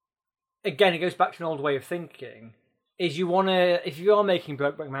 again, it goes back to an old way of thinking, is you want to, if you are making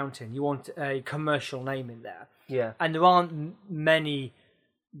Brokeback Mountain, you want a commercial name in there. Yeah. And there aren't many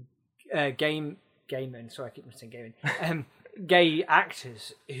gay men, sorry, I keep saying gay men, gay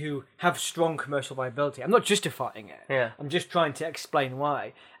actors who have strong commercial viability. I'm not justifying it. Yeah. I'm just trying to explain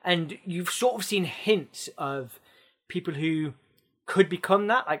why. And you've sort of seen hints of people who could become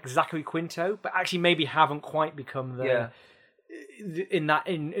that, like Zachary Quinto, but actually maybe haven't quite become in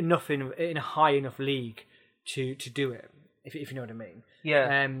a high enough league to do it, if you know what I mean.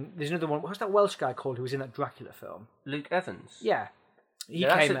 Yeah. There's another one. What's that Welsh guy called who was in that Dracula film? Luke Evans. Yeah.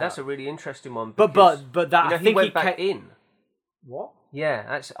 That's a really interesting one. But that, I think he went back in. What?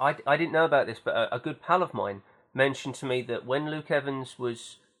 Yeah, I didn't know about this, but a good pal of mine mentioned to me that when Luke Evans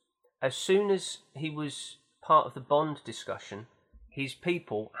was, as soon as he was part of the Bond discussion, his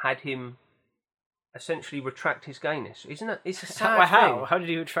people had him essentially retract his gayness. Isn't it? It's a sad thing. How did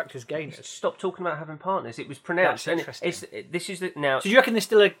he retract his gayness? Stop talking about having partners. It was pronounced. That's interesting. This is now. So do you reckon there's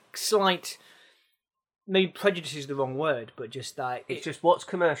still a slight, maybe prejudice is the wrong word, but just like it's just what's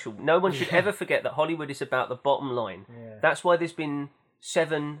commercial. No one should ever forget that Hollywood is about the bottom line. Yeah. That's why there's been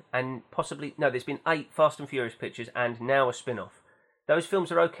 7 and there's been 8 Fast and Furious pictures and now a spin-off. Those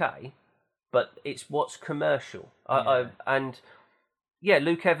films are okay, but it's what's commercial.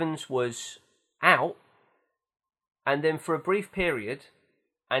 Luke Evans was out, and then for a brief period,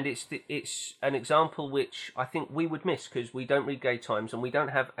 and it's an example which I think we would miss because we don't read Gay Times and we don't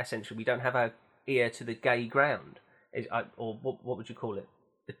have our ear to the gay ground, or what would you call it?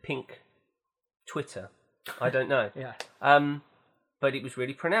 The pink Twitter. I don't know. Yeah. But it was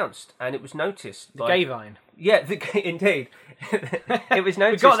really pronounced and it was noticed. The gay vine. Yeah, indeed. It was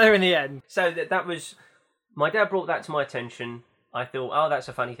noticed. We got there in the end. So that was my dad brought that to my attention. I thought, oh, that's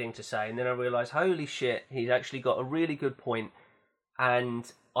a funny thing to say. And then I realised, holy shit, he's actually got a really good point.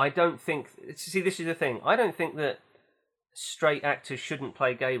 And I don't think... See, this is the thing. I don't think that straight actors shouldn't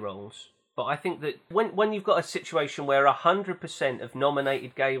play gay roles. But I think that when you've got a situation where 100% of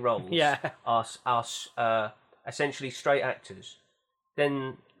nominated gay roles are essentially straight actors,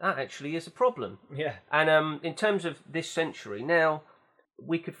 then that actually is a problem. Yeah. And in terms of this century, now,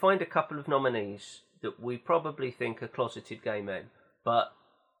 we could find a couple of nominees that we probably think are closeted gay men, but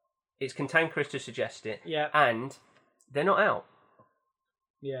it's cantankerous to suggest it, Yeah. and they're not out.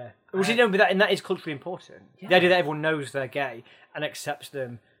 Yeah. Well, you know, but that is culturally important. Yeah. The idea that everyone knows they're gay and accepts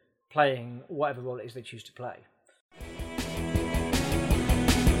them playing whatever role it is they choose to play.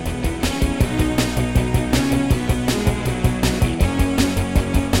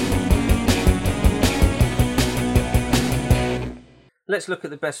 Let's look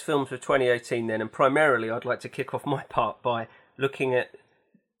at the best films of 2018 then, and primarily I'd like to kick off my part by looking at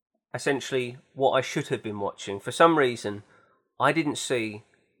essentially what I should have been watching. For some reason, I didn't see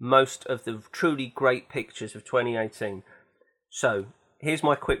most of the truly great pictures of 2018. So, here's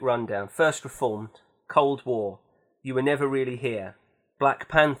my quick rundown. First Reformed, Cold War, You Were Never Really Here, Black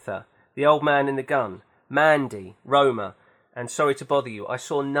Panther, The Old Man and the Gun, Mandy, Roma, and Sorry to Bother You. I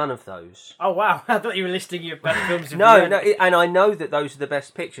saw none of those. Oh, wow. I thought you were listing your best films of No, the year. and I know that those are the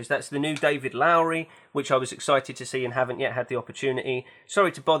best pictures. That's the new David Lowery, which I was excited to see and haven't yet had the opportunity.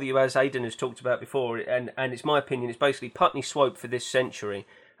 Sorry to Bother You, as Aidan has talked about before, and it's my opinion, it's basically Putney Swope for this century,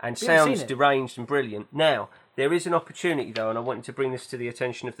 and sounds deranged and brilliant. Now, there is an opportunity, though, and I wanted to bring this to the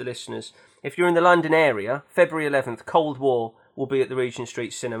attention of the listeners. If you're in the London area, February 11th, Cold War will be at the Regent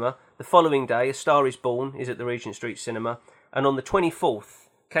Street Cinema. The following day, A Star is Born is at the Regent Street Cinema. And on the 24th,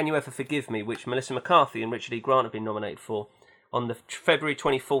 Can You Ever Forgive Me, which Melissa McCarthy and Richard E. Grant have been nominated for, on the February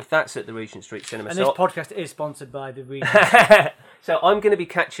 24th, that's at the Regent Street Cinema. And this podcast is sponsored by the Regent. So I'm going to be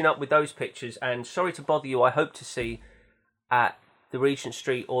catching up with those pictures, and Sorry to Bother You, I hope to see at the Regent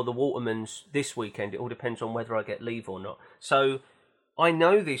Street or the Watermans this weekend. It all depends on whether I get leave or not. So I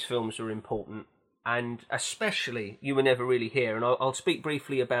know these films are important, and especially You Were Never Really Here, and I'll speak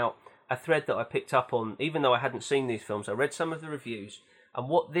briefly about a thread that I picked up on, even though I hadn't seen these films. I read some of the reviews, and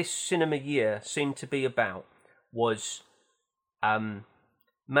what this cinema year seemed to be about was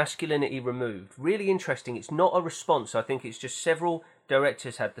masculinity removed. Really interesting. It's not a response. I think it's just several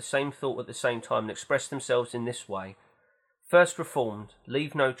directors had the same thought at the same time and expressed themselves in this way. First Reformed,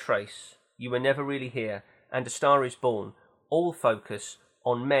 Leave No Trace, You Were Never Really Here, and A Star is Born all focus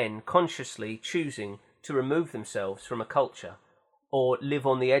on men consciously choosing to remove themselves from a culture or live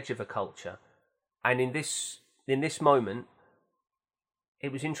on the edge of a culture. And in this moment,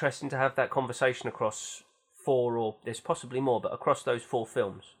 it was interesting to have that conversation across four, or there's possibly more, but across those four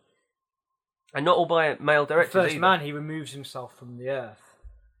films. And not all by male directors First either. Man, he removes himself from the earth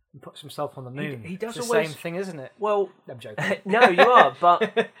and puts himself on the moon. He does it's always... the same thing, isn't it? Well, I'm joking. no, you are,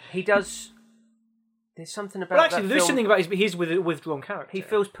 but he does... There's something about Well, actually, that there's film... something about he's with a withdrawn character. He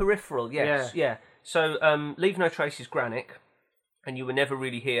feels peripheral, yes, yeah. So, Leave No Trace is Granick, and You Were Never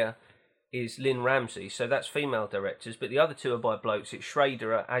Really Here is Lynn Ramsey, so that's female directors, but the other two are by blokes. It's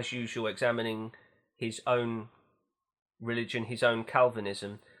Schrader, as usual, examining his own religion, his own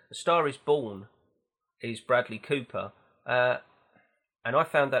Calvinism. A Star is Born is Bradley Cooper, and I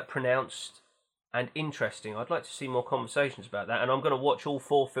found that pronounced and interesting. I'd like to see more conversations about that, and I'm going to watch all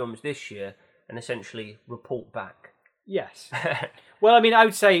four films this year and essentially report back. Yes. Well, I mean, I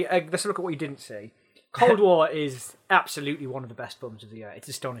would say, let's look at what you didn't see. Cold War is absolutely one of the best films of the year. It's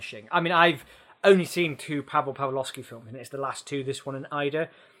astonishing. I mean, I've only seen two Pavel Pawlowski films, and it's the last two, this one and Ida.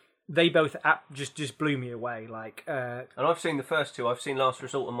 They both just blew me away. And I've seen the first two. I've seen Last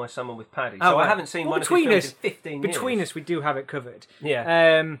Resort and My Summer with Paddy. So I haven't seen one of his films in 15 years. Between us, we do have it covered.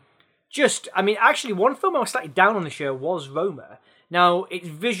 Yeah. Actually, one film I was slightly down on this year was Roma. Now, it's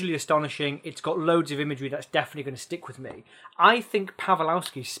visually astonishing. It's got loads of imagery that's definitely going to stick with me. I think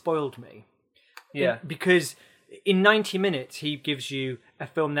Pawlowski spoiled me. Yeah. Because in 90 minutes, he gives you a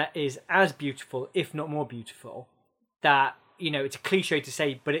film that is as beautiful, if not more beautiful, that, it's a cliche to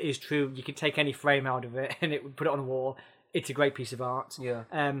say, but it is true. You could take any frame out of it and it would put it on a wall. It's a great piece of art. Yeah.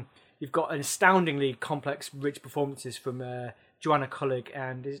 You've got an astoundingly complex, rich performances from Joanna Kulig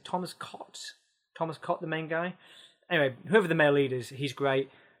and is it Thomas Cott? Thomas Cott, the main guy? Anyway, whoever the male lead is, he's great.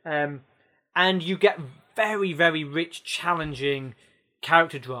 And you get very, very rich, challenging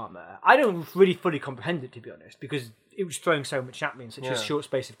character drama. I don't really fully comprehend it, to be honest, because it was throwing so much at me in such a short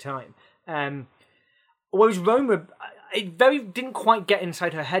space of time. Whereas Roma, it didn't quite get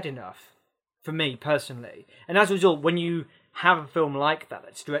inside her head enough, for me, personally. And as a result, when you have a film like that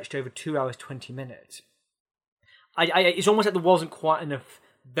that's stretched over 2 hours, 20 minutes, it's almost like there wasn't quite enough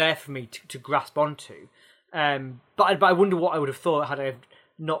there for me to grasp onto. But I wonder what I would have thought had I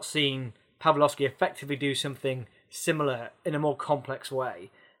not seen Pavlovsky effectively do something similar in a more complex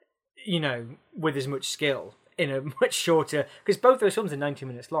way, with as much skill in a much shorter. Because both those films are 90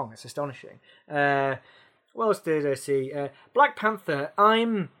 minutes long. It's astonishing. What else did I see? Black Panther.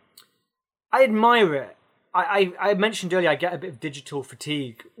 I admire it. I mentioned earlier I get a bit of digital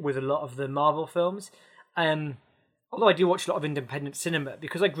fatigue with a lot of the Marvel films. Although I do watch a lot of independent cinema,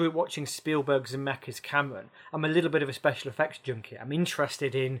 because I grew up watching Spielberg, Zemeckis, Cameron, I'm a little bit of a special effects junkie. I'm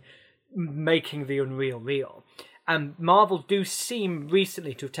interested in making the unreal real. And Marvel do seem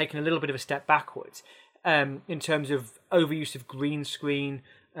recently to have taken a little bit of a step backwards in terms of overuse of green screen,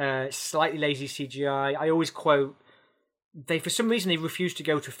 slightly lazy CGI. I always quote, for some reason they refuse to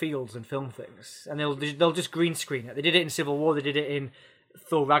go to fields and film things, and they'll just green screen it. They did it in Civil War, they did it in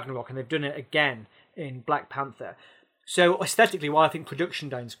Thor Ragnarok, and they've done it again in Black Panther. So aesthetically, while I think production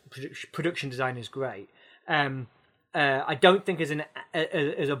design is great, I don't think as a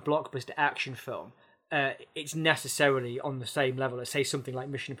blockbuster action film, it's necessarily on the same level as, say, something like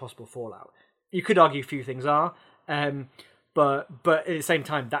Mission Impossible Fallout. You could argue a few things are, but at the same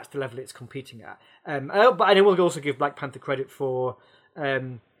time, that's the level it's competing at. But I will also give Black Panther credit for.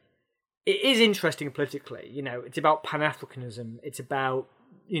 It is interesting politically. It's about Pan-Africanism. It's about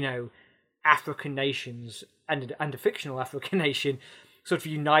African nations and a fictional African nation sort of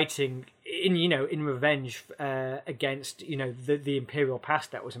uniting in revenge against the imperial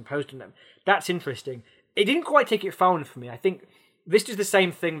past that was imposed on them. That's interesting. It didn't quite take it far enough for me. I think this is the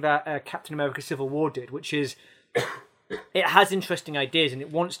same thing that Captain America: Civil War did, which is it has interesting ideas and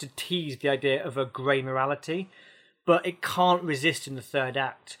it wants to tease the idea of a grey morality, but it can't resist in the third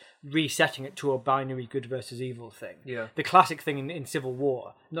act resetting it to a binary good versus evil thing. Yeah. The classic thing in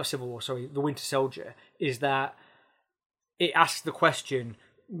The Winter Soldier, is that it asks the question,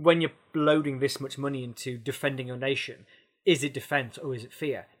 when you're loading this much money into defending your nation, is it defense or is it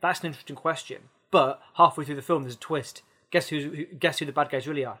fear? That's an interesting question. But halfway through the film, there's a twist. Guess who the bad guys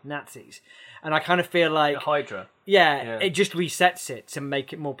really are? Nazis. And I kind of feel like Hydra. Yeah, it just resets it to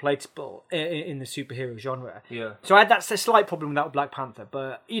make it more palatable in the superhero genre. Yeah. So that's a slight problem with that with Black Panther.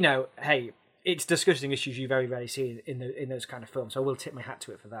 But hey, it's discussing issues you very rarely see in those kind of films. So I will tip my hat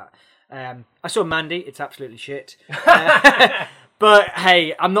to it for that. I saw Mandy. It's absolutely shit. But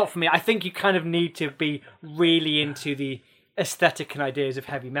hey, I'm not for me. I think you kind of need to be really into the aesthetic and ideas of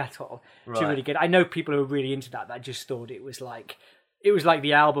heavy metal to really get. I know people who are really into that just thought it was like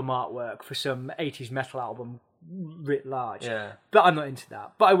the album artwork for some 80s metal album writ large. Yeah. But I'm not into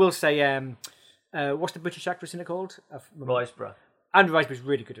that. But I will say, what's the British actress in it called? Riseborough. Andrew Riseborough's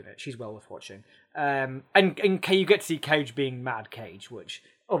really good at it. She's well worth watching. And you get to see Cage being Mad Cage, which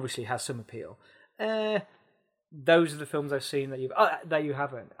obviously has some appeal. Those are the films I've seen that you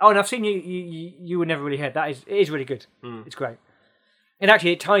haven't. Oh, and I've seen you were never really here. It is really good. It's great. And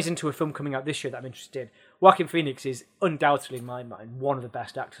actually, it ties into a film coming out this year that I'm interested in. Joaquin Phoenix is undoubtedly, in my mind, one of the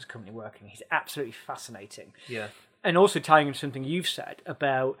best actors currently working. He's absolutely fascinating. Yeah. And also tying into something you've said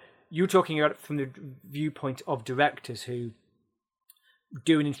about, you talking about it from the viewpoint of directors who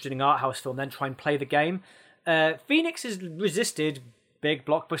do an interesting art house film, then try and play the game. Phoenix has resisted big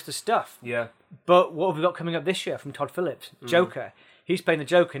blockbuster stuff. Yeah. But what have we got coming up this year from Todd Phillips? Joker. He's playing the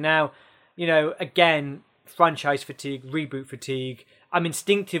Joker. Now, again, franchise fatigue, reboot fatigue. I'm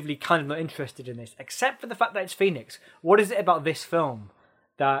instinctively kind of not interested in this, except for the fact that it's Phoenix. What is it about this film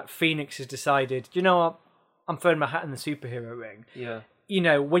that Phoenix has decided, you know what, I'm throwing my hat in the superhero ring? Yeah.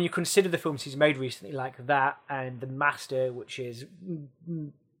 When you consider the films he's made recently, like that and The Master, which is,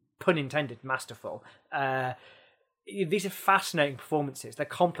 pun intended, masterful. These are fascinating performances. They're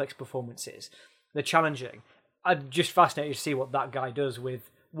complex performances. They're challenging. I'm just fascinated to see what that guy does with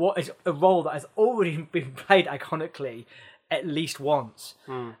what is a role that has already been played iconically at least once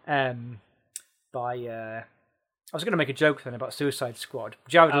by... I was going to make a joke then about Suicide Squad.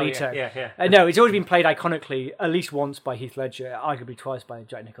 Jared Leto. Yeah. No, it's already been played iconically at least once by Heath Ledger, arguably twice by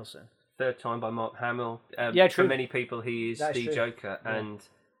Jack Nicholson. Third time by Mark Hamill. True. For many people, he is the true. Joker. Yeah. And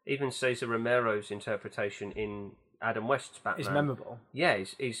even Cesar Romero's interpretation in Adam West's Batman is memorable. Yeah,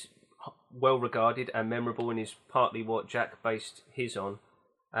 is well regarded and memorable, and is partly what Jack based his on.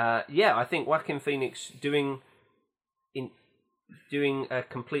 I think Joaquin Phoenix doing a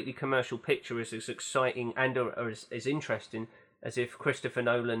completely commercial picture is as exciting and or as interesting as if Christopher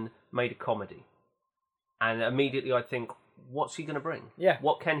Nolan made a comedy. And immediately I think, what's he going to bring? Yeah.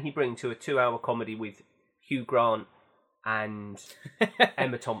 What can he bring to a 2-hour comedy with Hugh Grant and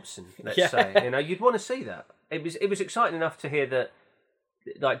Emma Thompson, let's say? You'd want to see that. It was exciting enough to hear that,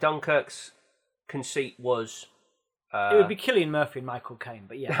 like, Dunkirk's conceit was It would be Cillian Murphy and Michael Caine,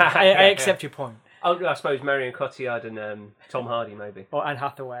 but yeah, I accept your point. Oh, I suppose Marion Cotillard and Tom Hardy, maybe. Or Anne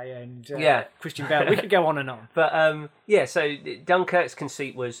Hathaway and Yeah. Christian Bale. We could go on and on. But yeah, so Dunkirk's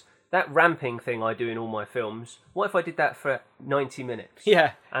conceit was that ramping thing I do in all my films. What if I did that for 90 minutes?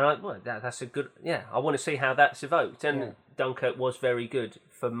 Yeah. And that's a good. Yeah, I want to see how that's evoked. And Yeah. Dunkirk was very good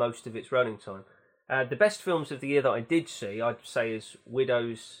for most of its running time. The best films of the year that I did see, I'd say, is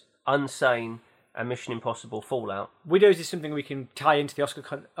Widows, Unsane, and Mission Impossible Fallout. Widows is something we can tie into the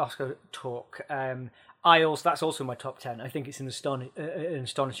Oscar talk. Isles, that's also my top 10. I think it's an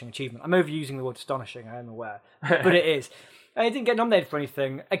astonishing achievement. I'm overusing the word astonishing, I am aware, but it is. It didn't get nominated for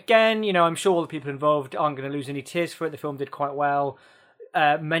anything. Again, I'm sure all the people involved aren't going to lose any tears for it. The film did quite well.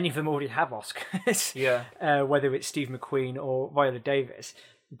 Many of them already have Oscars. Yeah. Whether it's Steve McQueen or Viola Davis.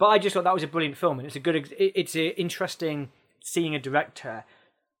 But I just thought that was a brilliant film, and it's interesting seeing a director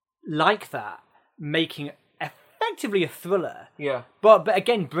like that making effectively a thriller. Yeah. But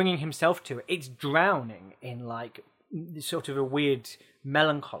again, bringing himself to it. It's drowning in like sort of a weird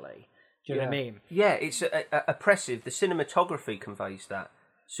melancholy. Do you know what I mean? Yeah, it's oppressive. The cinematography conveys that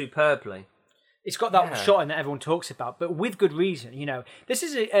superbly. It's got that shot in that everyone talks about, but with good reason. This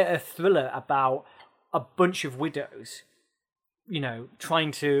is a thriller about a bunch of widows,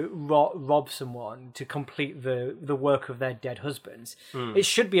 trying to rob someone to complete the work of their dead husbands. It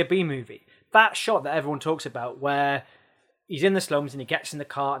should be a B movie. That shot that everyone talks about, where he's in the slums and he gets in the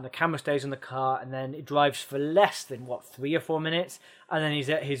car and the camera stays on the car and then it drives for less than 3 or 4 minutes, and then he's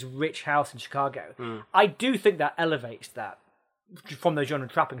at his rich house in Chicago. I do think that elevates that from those genre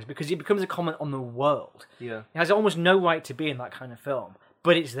trappings, because it becomes a comment on the world. Yeah. It has almost no right to be in that kind of film,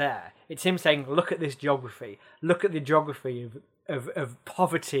 but it's there. It's him saying, look at this geography. Look at the geography of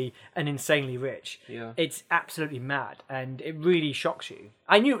poverty and insanely rich. Yeah. It's absolutely mad, and it really shocks you.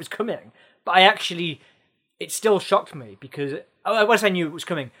 I knew it was coming, but it still shocked me, because once I knew it was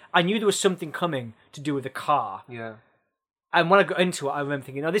coming, I knew there was something coming to do with the car. Yeah. And when I got into it, I remember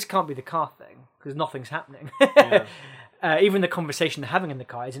thinking, this can't be the car thing, because nothing's happening. Yeah. Even the conversation they're having in the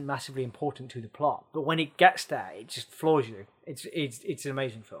car isn't massively important to the plot, but when it gets there, it just floors you. It's an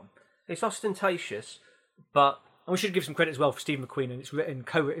amazing film. It's ostentatious, but... And we should give some credit as well for Steve McQueen, and it's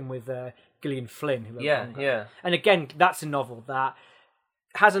co-written with Gillian Flynn, who wrote Hunger. Yeah. And again, that's a novel that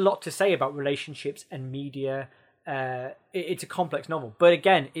has a lot to say about relationships and media. It's a complex novel, but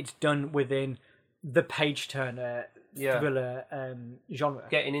again, it's done within the page-turner thriller genre.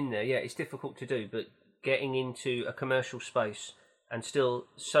 Getting in there, it's difficult to do, but getting into a commercial space and still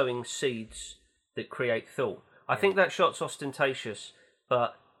sowing seeds that create thought. I think that shot's ostentatious,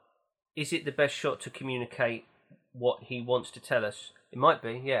 but is it the best shot to communicate what he wants to tell us? It might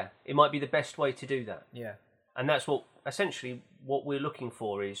be, yeah. It might be the best way to do that. Yeah. And that's essentially what we're looking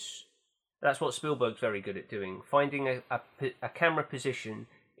for is, that's what Spielberg's very good at doing, finding a camera position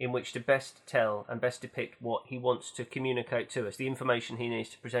in which to best tell and best depict what he wants to communicate to us, the information he needs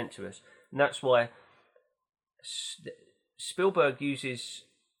to present to us. And that's why Spielberg uses,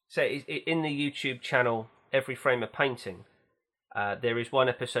 say, in the YouTube channel Every Frame a Painting, there is one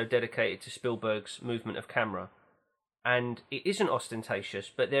episode dedicated to Spielberg's movement of camera, and it isn't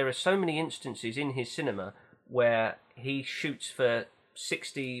ostentatious, but there are so many instances in his cinema where he shoots for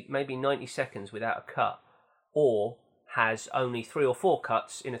 60, maybe 90 seconds without a cut, or has only 3 or 4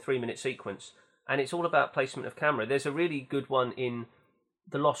 cuts in a 3-minute sequence, and it's all about placement of camera. There's a really good one in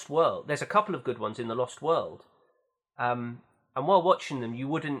The Lost World. There's a couple of good ones in The Lost World. And while watching them, you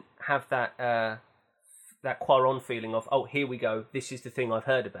wouldn't have that Quaron feeling of, oh, here we go, this is the thing I've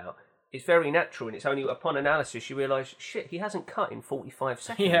heard about. It's very natural, and it's only upon analysis you realise, shit, he hasn't cut in 45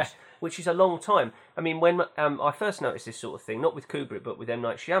 seconds, which is a long time. I mean, when I first noticed this sort of thing, not with Kubrick, but with M.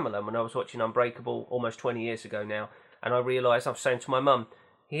 Night Shyamalan, when I was watching Unbreakable almost 20 years ago now, and I realised, I was saying to my mum,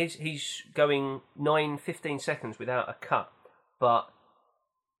 he's going 15 seconds without a cut, but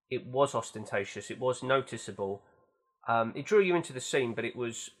it was ostentatious, it was noticeable. It drew you into the scene, but it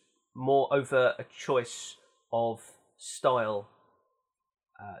was more over a choice of style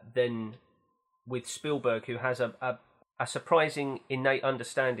than with Spielberg, who has a surprising innate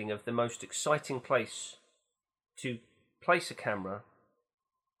understanding of the most exciting place to place a camera,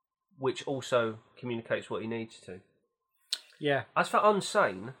 which also communicates what he needs to. Yeah. As for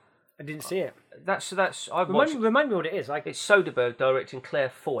Unsane, I didn't see it. Remind me what it is. It's Soderbergh directing Claire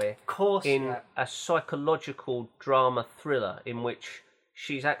Foy, of course, in a psychological drama thriller in which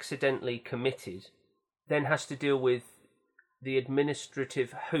she's accidentally committed, then has to deal with the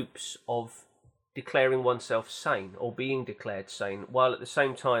administrative hoops of declaring oneself sane or being declared sane, while at the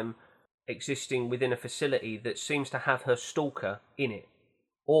same time existing within a facility that seems to have her stalker in it,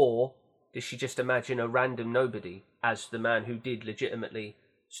 or does she just imagine a random nobody as the man who did legitimately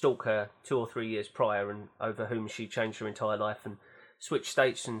stalk her 2 or 3 years prior and over whom she changed her entire life and switched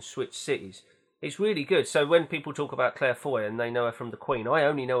states and switched cities? It's really good. So when people talk about Claire Foy and they know her from The Queen, I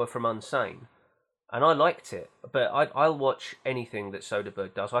only know her from Unsane. And I liked it, but I'll watch anything that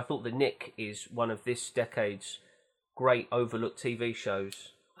Soderbergh does. I thought The Nick is one of this decade's great overlooked TV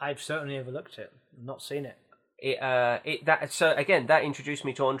shows. I've certainly overlooked it. Not seen it. So again, that introduced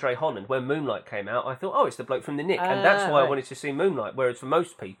me to Andre Holland. When Moonlight came out, I thought, oh, it's the bloke from The Nick, and that's why I wanted to see Moonlight. Whereas for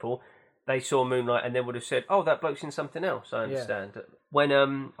most people, they saw Moonlight and then would have said, oh, that bloke's in something else. I understand. Yeah. When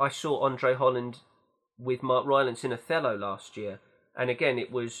I saw Andre Holland with Mark Rylance in Othello last year, and again,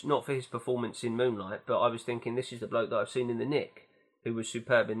 it was not for his performance in Moonlight, but I was thinking, this is the bloke that I've seen in The Nick, who was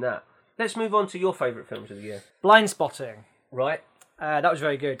superb in that. Let's move on to your favourite films of the year. Blind Spotting. Right. That was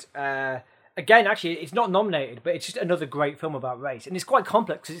very good. Again, actually, it's not nominated, but it's just another great film about race. And it's quite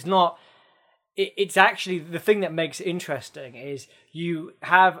complex. It's not... It's actually... The thing that makes it interesting is you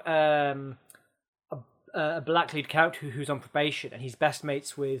have a black lead character who's on probation, and he's best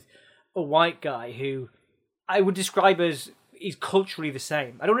mates with a white guy who I would describe as... He's culturally the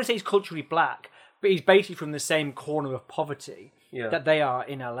same. I don't want to say he's culturally black, but he's basically from the same corner of poverty that they are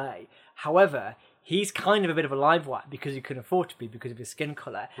in LA. However, he's kind of a bit of a live wire because he can afford to be because of his skin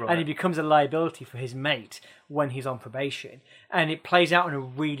colour. Right. And he becomes a liability for his mate when he's on probation. And it plays out in a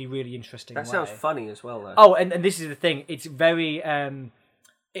really, really interesting way. That sounds funny as well, though. Oh, and this is the thing. It's very... it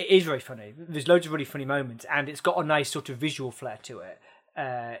is very funny. There's loads of really funny moments, and it's got a nice sort of visual flair to it.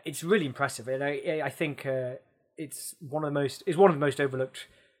 It's really impressive. And I think... It's one of the most overlooked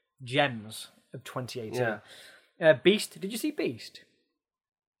gems of 2018. Yeah. Beast. Did you see Beast?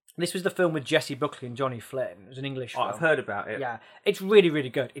 This was the film with Jessie Buckley and Johnny Flynn. It was an English film. I've heard about it. Yeah, it's really, really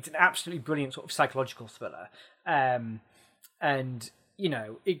good. It's an absolutely brilliant sort of psychological thriller. And, you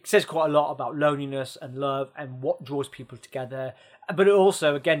know, it says quite a lot about loneliness and love and what draws people together. But it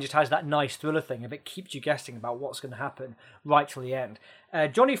also, again, just has that nice thriller thing of it keeps you guessing about what's going to happen right till the end.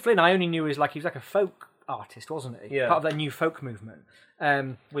 Johnny Flynn, I only knew he was like a folk artist, wasn't he? Yeah. Part of that new folk movement.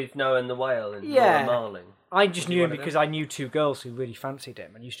 With Noah and the Whale and Laura Marling. I just knew him because I knew two girls who really fancied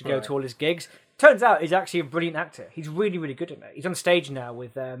him and used to go to all his gigs. Turns out he's actually a brilliant actor. He's really, really good at it. He's on stage now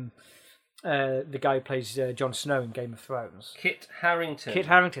with the guy who plays Jon Snow in Game of Thrones. Kit Harington.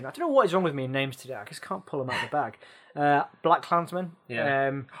 I don't know what is wrong with me in names today. I just can't pull them out of the bag. Black Klansman.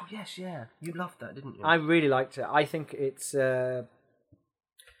 Yeah. Oh, yes, yeah. You loved that, didn't you? I really liked it. I think it's...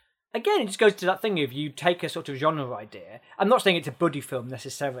 Again, it just goes to that thing of you take a sort of genre idea. I'm not saying it's a buddy film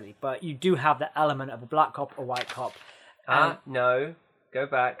necessarily, but you do have that element of a black cop, a white cop. No. Go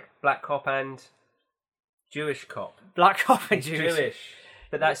back. Black cop and Jewish cop. Black cop and it's Jewish.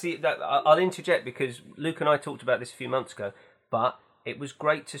 But that's I'll interject because Luke and I talked about this a few months ago, but it was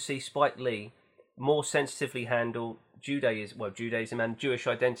great to see Spike Lee more sensitively handle Judaism and Jewish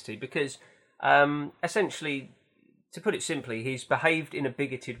identity because essentially... To put it simply, he's behaved in a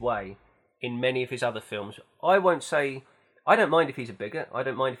bigoted way in many of his other films. I don't mind if he's a bigot. I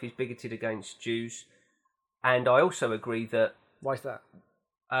don't mind if he's bigoted against Jews. And I also agree that... Why is that?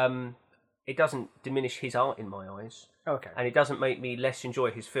 It doesn't diminish his art in my eyes. Okay. And it doesn't make me less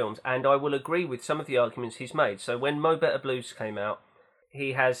enjoy his films. And I will agree with some of the arguments he's made. So when Mo Better Blues came out,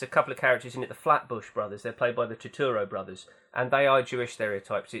 he has a couple of characters in it, the Flatbush brothers. They're played by the Turturro brothers. And they are Jewish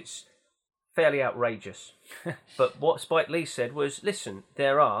stereotypes. It's fairly outrageous. But what Spike Lee said was, listen,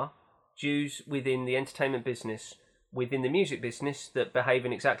 there are Jews within the entertainment business, within the music business, that behave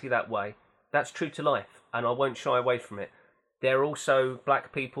in exactly that way. That's true to life, and I won't shy away from it. There are also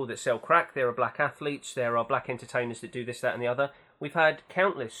black people that sell crack, there are black athletes, there are black entertainers that do this, that and the other. We've had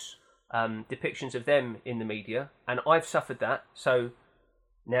countless depictions of them in the media, and I've suffered that, so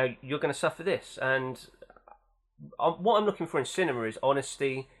now you're going to suffer this. And what I'm looking for in cinema is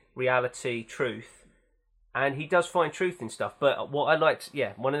honesty, reality, truth, and he does find truth in stuff. But what I liked,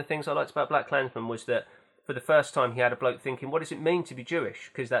 one of the things I liked about Black Klansman was that for the first time he had a bloke thinking, what does it mean to be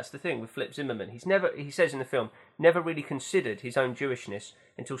Jewish? Because that's the thing with Flip Zimmerman. He says in the film, never really considered his own Jewishness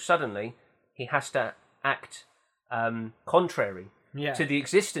until suddenly he has to act contrary to the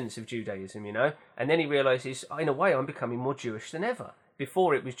existence of Judaism, you know? And then he realises, in a way, I'm becoming more Jewish than ever.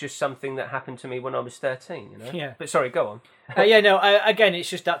 Before it was just something that happened to me when I was 13, you know? Yeah. But sorry, go on. Again, it's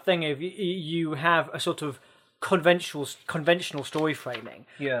just that thing of you have a sort of conventional story framing.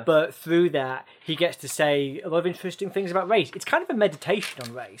 Yeah. But through that, he gets to say a lot of interesting things about race. It's kind of a meditation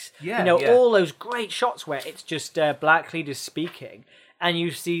on race. Yeah. All those great shots where it's just black leaders speaking, and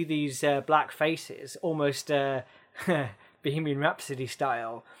you see these black faces, almost Bohemian Rhapsody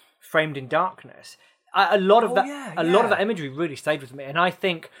style, framed in darkness. A lot of that imagery really stayed with me, and I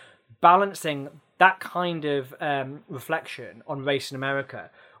think balancing that kind of reflection on race in America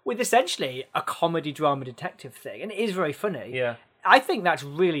with essentially a comedy drama detective thing, and it is very funny. Yeah. I think that's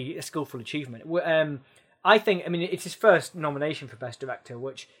really a skillful achievement. I mean, it's his first nomination for Best Director,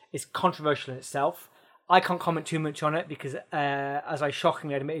 which is controversial in itself. I can't comment too much on it because, as I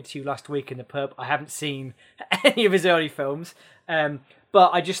shockingly admitted to you last week in the pub, I haven't seen any of his early films.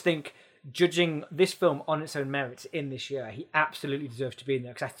 But I just think, judging this film on its own merits in this year, he absolutely deserves to be in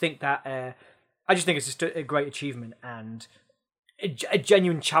there, because I think that I just think it's just a great achievement and a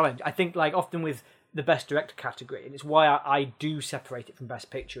genuine challenge. I think, like often with the Best Director category, and it's why I do separate it from Best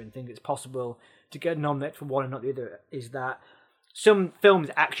Picture and think it's possible to get nominated for one and not the other, is that some films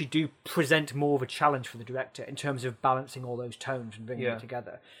actually do present more of a challenge for the director in terms of balancing all those tones and bringing it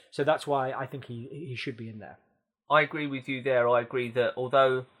together. So that's why I think he should be in there. I agree with you there. I agree that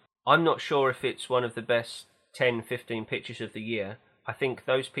although I'm not sure if it's one of the best 10, 15 pictures of the year, I think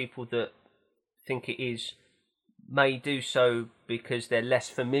those people that think it is may do so because they're less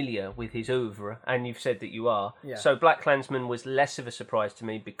familiar with his oeuvre, and you've said that you are. Yeah. So Black Klansman was less of a surprise to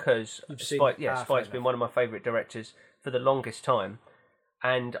me because Spike's been one of my favourite directors for the longest time.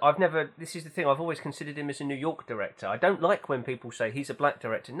 And this is the thing, I've always considered him as a New York director. I don't like when people say he's a black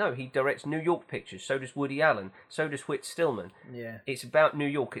director. No, he directs New York pictures. So does Woody Allen. So does Whit Stillman. Yeah. It's about New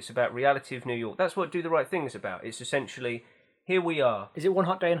York. It's about reality of New York. That's what Do the Right Thing is about. It's essentially, here we are. Is it One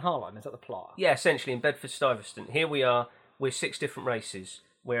Hot Day in Harlem? Is that the plot? Yeah, essentially, in Bedford-Stuyvesant. Here we are. We're 6 different races.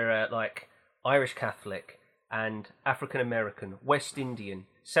 We're like Irish Catholic and African American, West Indian,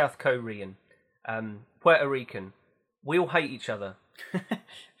 South Korean, Puerto Rican. We all hate each other.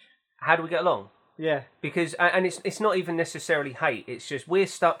 How do we get along? Yeah. Because, and it's not even necessarily hate, it's just we're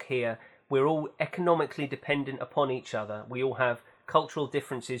stuck here, we're all economically dependent upon each other, we all have cultural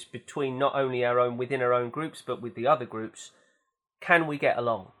differences between not only within our own groups, but with the other groups. Can we get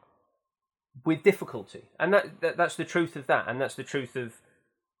along? With difficulty. And that's the truth of that, and that's the truth of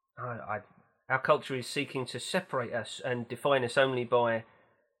our culture is seeking to separate us and define us only by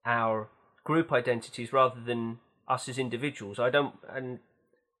our group identities rather than us as individuals.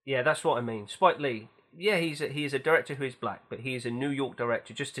 That's what I mean. Spike Lee, he is a director who is black, but he is a New York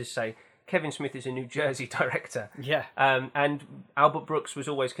director, just to say Kevin Smith is a New Jersey director. Yeah. And Albert Brooks was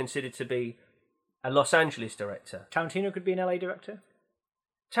always considered to be a Los Angeles director. Tarantino could be an LA director.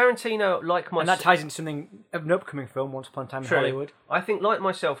 Tarantino, like myself... And that ties into something of an upcoming film, Once Upon a Time in Hollywood. I think, like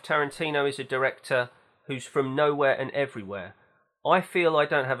myself, Tarantino is a director who's from nowhere and everywhere. I feel I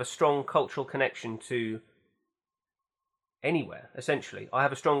don't have a strong cultural connection to anywhere, essentially. I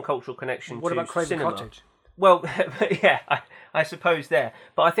have a strong cultural connection to cinema. What about Craven Cottage? Well, yeah, I suppose there.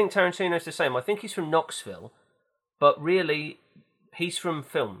 But I think Tarantino's the same. I think he's from Knoxville, but really, he's from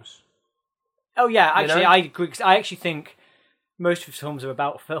films. Oh, yeah, actually, I agree. 'Cause I actually think most of his films are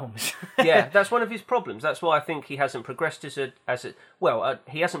about films. Yeah, that's one of his problems. That's why I think he hasn't progressed he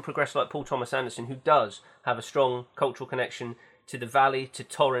hasn't progressed like Paul Thomas Anderson, who does have a strong cultural connection to the Valley, to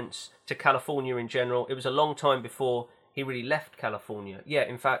Torrance, to California in general. It was a long time before he really left California. Yeah,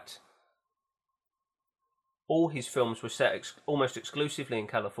 in fact, all his films were set almost exclusively in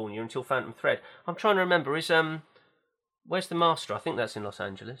California until Phantom Thread. I'm trying to remember, where's The Master? I think that's in Los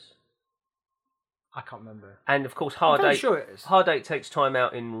Angeles. I can't remember. And of course, I'm pretty sure it is. Hard Eight takes time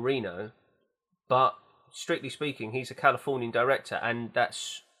out in Reno, but strictly speaking, he's a Californian director, and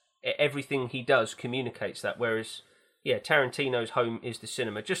that's everything he does communicates that. Whereas, yeah, Tarantino's home is the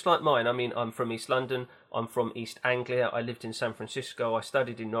cinema, just like mine. I mean, I'm from East London. I'm from East Anglia. I lived in San Francisco. I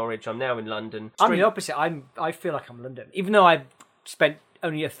studied in Norwich. I'm now in London. I'm the opposite. I feel like I'm London, even though I've spent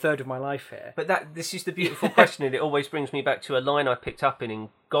only a third of my life here. But this is the beautiful question, and it always brings me back to a line I picked up in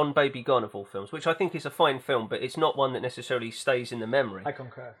Gone Baby Gone of all films, which I think is a fine film, but it's not one that necessarily stays in the memory. I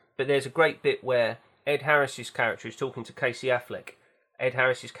concur. But there's a great bit where Ed Harris's character is talking to Casey Affleck. Ed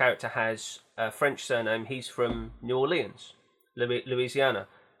Harris's character has a French surname. He's from New Orleans, Louisiana.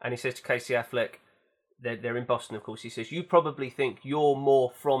 And he says to Casey Affleck, they're in Boston, of course, he says, "You probably think you're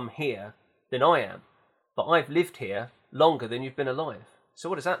more from here than I am, but I've lived here longer than you've been alive. So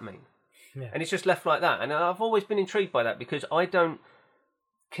what does that mean?" Yeah. And it's just left like that. And I've always been intrigued by that because I don't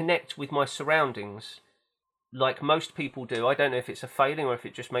connect with my surroundings like most people do. I don't know if it's a failing or if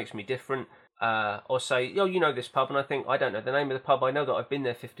it just makes me different. Or say, "Oh, you know this pub," and I think, I don't know the name of the pub. I know that I've been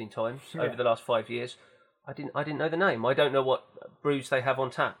there 15 times over the last 5 years. I didn't know the name. I don't know what brews they have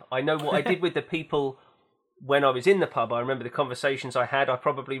on tap. I know what I did with the people when I was in the pub. I remember the conversations I had.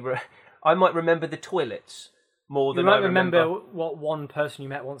 I might remember the toilets more than I remember. You might remember what one person you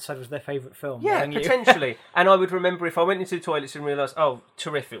met once said was their favourite film. Yeah, potentially. And I would remember if I went into the toilets and realised, oh,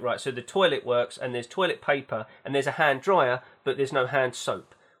 terrific, right, so the toilet works and there's toilet paper and there's a hand dryer, but there's no hand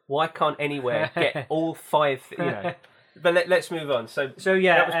soap. Why can't Anywhere get all 5? You know. But let's move on. So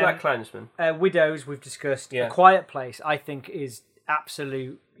yeah, that was Black Klansman. Widows we've discussed. Yeah. A Quiet Place I think is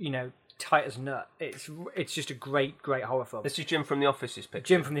absolute, tight as a nut. It's just a great horror film. This is Jim from The Office's picture.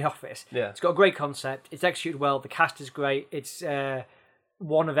 Jim from The Office. Yeah. It's got a great concept. It's executed well. The cast is great. It's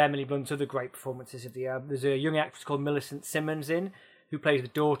one of Emily Blunt's other great performances of the year. There's a young actress called Millicent Simmons who plays the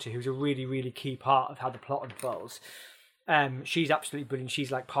daughter, who's a really, really key part of how the plot unfolds. She's absolutely brilliant.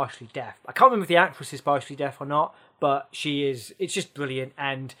 She's like partially deaf. I can't remember if the actress is partially deaf or not, but she is. It's just brilliant,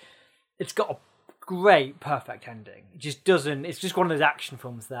 and it's got a great, perfect ending. It just doesn't. It's just one of those action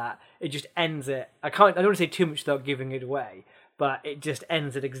films that it just ends it. I don't want to say too much without giving it away, but it just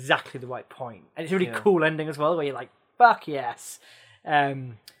ends at exactly the right point, and it's a really cool ending as well, where you're like, "Fuck yes."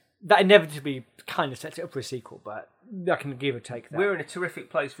 That inevitably kind of sets it up for a sequel, but I can give or take that. We're in a terrific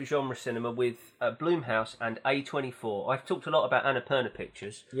place for genre cinema with Blumhouse and A24. I've talked a lot about Annapurna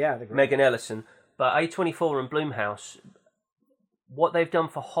Pictures, Yeah, they're great. Megan Ellison, but A24 and Blumhouse, what they've done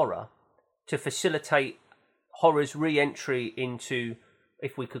for horror to facilitate horror's re-entry into,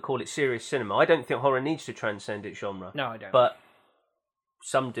 if we could call it serious cinema. I don't think horror needs to transcend its genre. No, I don't. But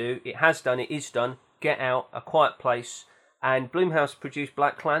some do. It has done. It is done. Get Out, A Quiet Place, and Blumhouse produced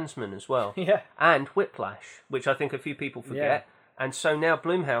Black Klansman as well. Yeah. And Whiplash, which I think a few people forget. Yeah. And so now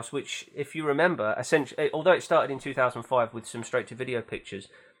Blumhouse, which, if you remember, essentially, although it started in 2005 with some straight-to-video pictures,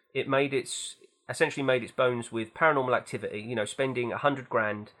 it essentially made its bones with Paranormal Activity. Spending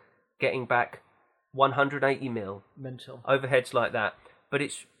 $100,000, getting back 180 mil. Mental. Overheads like that. But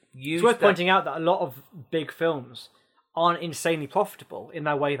it's used. It's worth pointing out that a lot of big films aren't insanely profitable in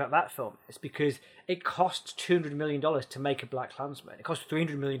their way that film is, because it costs $200 million to make a Black Klansman. It costs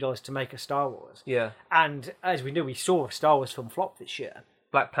 $300 million to make a Star Wars. Yeah. And as we know, we saw a Star Wars film flop this year.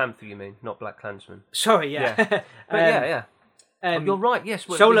 Black Panther, you mean, not Black Klansman. Sorry, yeah. But yeah. You're right. Yes,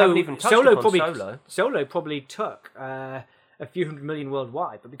 we haven't even touched upon Solo. Solo probably took a few hundred million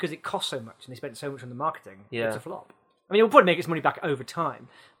worldwide, but because it cost so much and they spent so much on the marketing, it's a flop. I mean, it'll probably make its money back over time,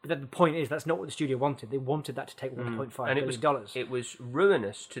 but then the point is that's not what the studio wanted. They wanted that to take $1.5 billion. It was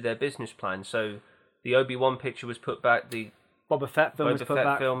ruinous to their business plan. So the Obi-Wan picture was put back. The Boba Fett film was put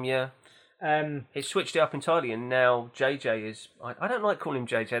back. Film, yeah. It switched it up entirely, and now JJ is. I don't like calling him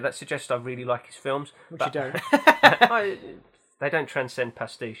JJ. That suggests I really like his films. Which you don't. They don't transcend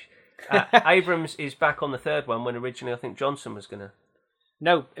pastiche. Abrams is back on the third one when originally I think Johnson was going to.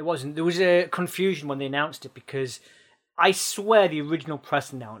 No, it wasn't. There was a confusion when they announced it, because I swear the original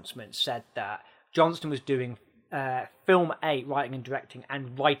press announcement said that Johnston was doing film 8, writing and directing,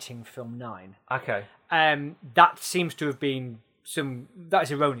 and writing film 9. Okay. That seems to have been that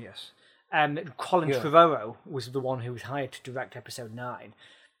is erroneous. Colin Trevorrow was the one who was hired to direct episode 9.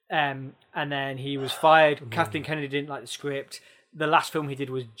 And then he was fired. Kathleen Kennedy didn't like the script. The last film he did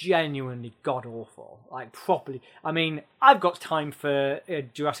was genuinely god-awful. Like, properly. I mean, I've got time for the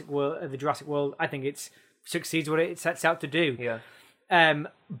Jurassic World. I think it succeeds what it sets out to do. Yeah.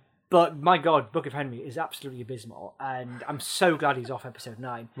 But my God, Book of Henry is absolutely abysmal, and I'm so glad he's off episode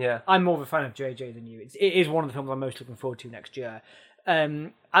 9. Yeah. I'm more of a fan of JJ than you. It is one of the films I'm most looking forward to next year.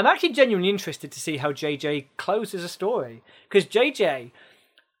 I'm actually genuinely interested to see how JJ closes a story, because JJ,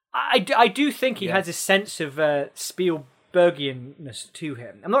 I do think he has a sense of Spielbergianness to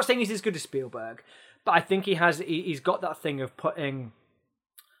him. I'm not saying he's as good as Spielberg, but I think he's got that thing of putting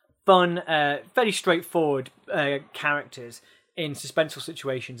fun, fairly straightforward characters in suspenseful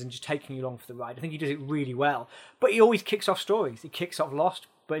situations and just taking you along for the ride. I think he does it really well. But he always kicks off stories. He kicks off Lost,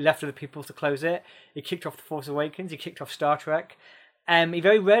 but he left other people to close it. He kicked off The Force Awakens. He kicked off Star Trek. He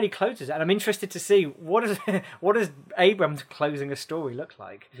very rarely closes it. And I'm interested to see what does Abrams closing a story look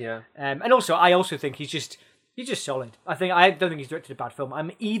like. Yeah. And also, I also think he's just solid. I don't think he's directed a bad film.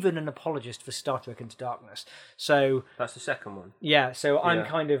 I'm even an apologist for Star Trek Into Darkness. So that's the second one. Yeah. So I'm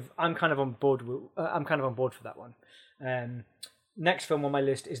kind of on board. I'm kind of on board for that one. Next film on my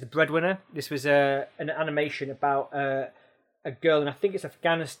list is The Breadwinner. This was an animation about a girl in, I think it's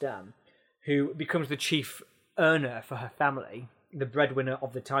Afghanistan, who becomes the chief earner for her family, the breadwinner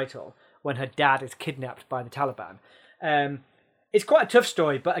of the title, when her dad is kidnapped by the Taliban. It's quite a tough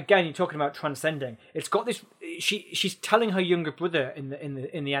story, but again, you're talking about transcending. It's got this. She's telling her younger brother in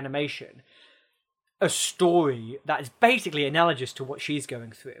the animation a story that is basically analogous to what she's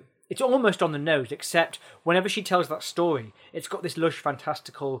going through. It's almost on the nose, except whenever she tells that story, it's got this lush,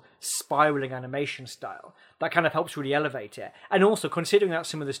 fantastical, spiraling animation style that kind of helps really elevate it. And also, considering that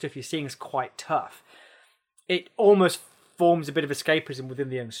some of the stuff you're seeing is quite tough, it almost forms a bit of escapism within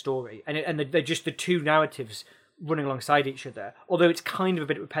the own story. And they're just the two narratives running alongside each other. Although it's kind of a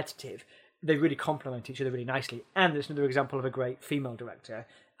bit repetitive, they really complement each other really nicely. And it's another example of a great female director.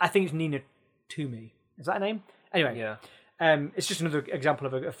 I think it's Nina Toomey. Is that her name? Anyway, Yeah. it's just another example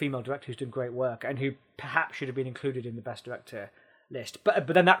of a female director who's done great work and who perhaps should have been included in the best director list. But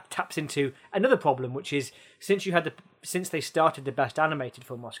then that taps into another problem, which is since they started the best animated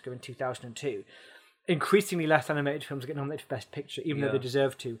film Oscar in 2002, increasingly less animated films get nominated for best picture, even though they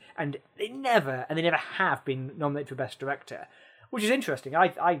deserve to, and they never have been nominated for best director, which is interesting.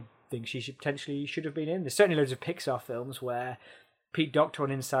 I think she should have been in. There's certainly loads of Pixar films where Pete Docter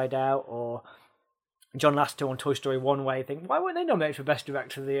on Inside Out or John Lasseter on Toy Story 1 where you think, why weren't they nominated for best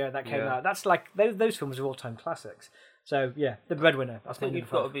director of the year that came out? That's like those films are all-time classics. So yeah, The Breadwinner. I think you've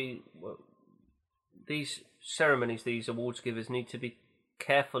got to be these ceremonies, these awards givers need to be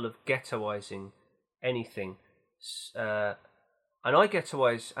careful of ghettoising anything. And I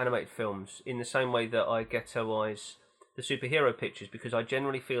ghettoise animated films in the same way that I ghettoise the superhero pictures, because I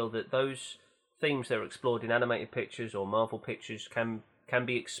generally feel that those themes that are explored in animated pictures or Marvel pictures can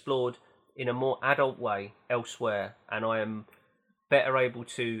be explored in a more adult way elsewhere, and I am better able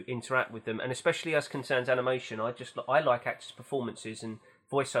to interact with them. And especially as concerns animation, I like actors' performances, and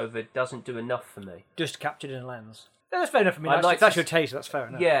voiceover doesn't do enough for me. Just captured in a lens. That's fair enough for me. If that's your taste, that's fair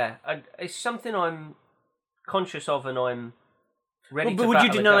enough. Yeah, it's something I'm conscious of, and I'm ready to would battle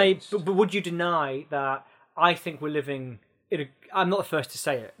you deny? against. But would you deny that? I think we're living in a. I'm not the first to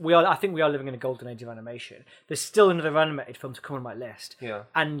say it. I think we are living in a golden age of animation. There's still another animated film to come on my list. Yeah.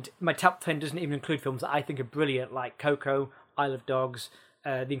 And my top 10 doesn't even include films that I think are brilliant, like Coco, Isle of Dogs,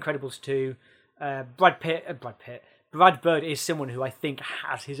 The Incredibles 2, Brad Bird is someone who I think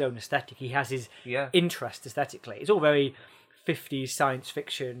has his own aesthetic. He has his interest aesthetically. It's all very 50s science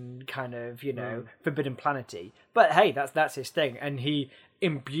fiction kind of, Forbidden Planet-y. But hey, that's his thing. And he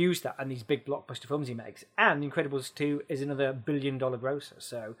imbues that in these big blockbuster films he makes. And The Incredibles 2 is another $1 billion grosser.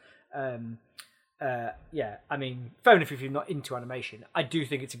 So, I mean, fair enough if you're not into animation. I do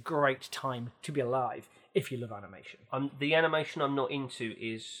think it's a great time to be alive if you love animation. The animation I'm not into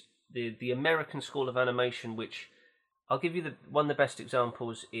is the American school of animation, which I'll give you one of the best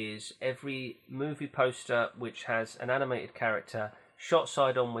examples is every movie poster which has an animated character shot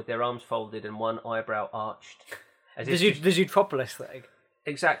side on with their arms folded and one eyebrow arched. The Zootropolis thing.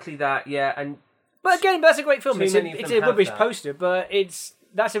 Exactly that, yeah. But again, that's a great film. It's a rubbish that. Poster, but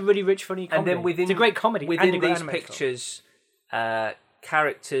that's a really rich, funny comedy. And then it's a great comedy. Within and a these pictures,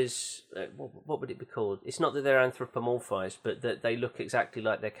 characters, what would it be called? It's not that they're anthropomorphized, but that they look exactly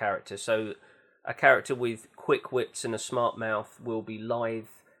like their character. So a character with quick wits and a smart mouth will be lithe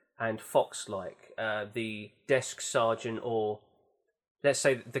and fox-like. The desk sergeant, or let's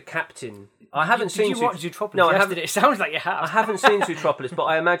say the captain. I haven't seen. Did you watch Zootropolis? No, I yesterday? haven't. It sounds like you have. I haven't seen Zootropolis, but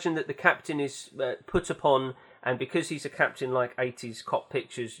I imagine that the captain is put upon, and because he's a captain like 80s cop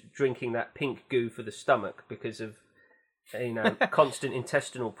pictures, drinking that pink goo for the stomach because of constant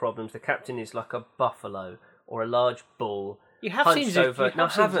intestinal problems. The captain is like a buffalo or a large bull. You have seen over. No, I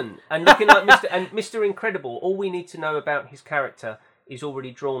haven't. And looking like Mr. Incredible, all we need to know about his character is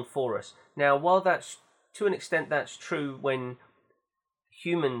already drawn for us. Now, while that's to an extent that's true when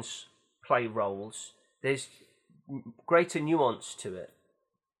humans play roles, there's greater nuance to it.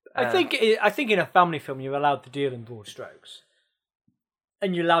 I think in a family film you're allowed to deal in broad strokes,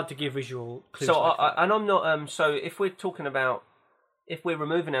 and you're allowed to give visual clues. So, I'm not. So, if we're talking about, if we're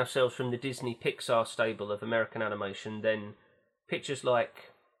removing ourselves from the Disney Pixar stable of American animation, then pictures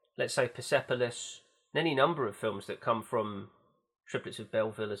like, let's say, Persepolis, and any number of films that come from Triplets of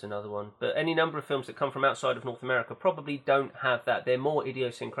Belleville is another one, but any number of films that come from outside of North America probably don't have that. They're more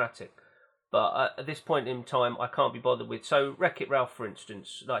idiosyncratic. But at this point in time, I can't be bothered with. So Wreck-It Ralph, for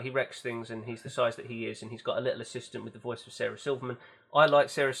instance, like he wrecks things and he's the size that he is and he's got a little assistant with the voice of Sarah Silverman. I like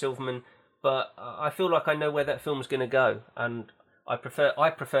Sarah Silverman, but I feel like I know where that film's going to go, and I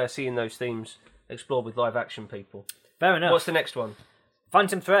prefer seeing those themes explored with live action people. Fair enough. What's the next one?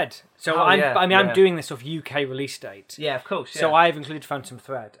 Phantom Thread. So I'm doing this off UK release date. Yeah, of course. Yeah. So I've included Phantom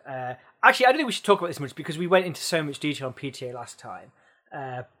Thread. Actually, I don't think we should talk about this much because we went into so much detail on PTA last time.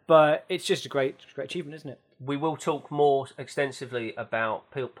 But it's just a great achievement, isn't it? We will talk more extensively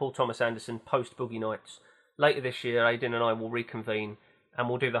about Paul Thomas Anderson post Boogie Nights later this year. Aidan and I will reconvene and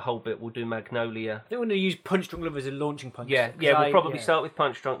we'll do the whole bit. We'll do Magnolia. I think we're going to use Punch Drunk Love as a launching point. Yeah. We'll probably start with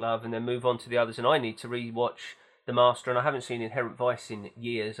Punch Drunk Love and then move on to the others. And I need to re-watch The Master, and I haven't seen Inherent Vice in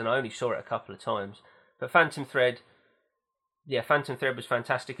years, and I only saw it a couple of times. But Phantom Thread was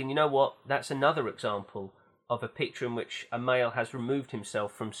fantastic. And you know what? That's another example of a picture in which a male has removed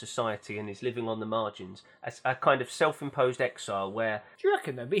himself from society and is living on the margins, as a kind of self-imposed exile where... Do you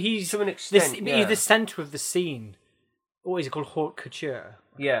reckon, though? But he's, to an extent, he's the centre of the scene. What is it called? Haute couture.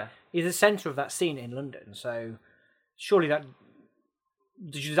 Yeah. He's the centre of that scene in London, so surely that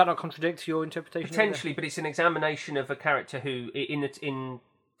Does that not contradict your interpretation? Potentially, but it's an examination of a character who, in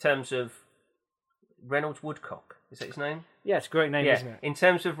terms of Reynolds Woodcock, is that his name? Yeah, it's a great name, isn't it? In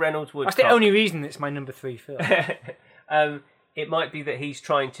terms of Reynolds Woodcock, That's the only reason it's my number 3 film. It might be that he's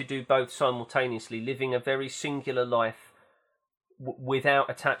trying to do both simultaneously, living a very singular life without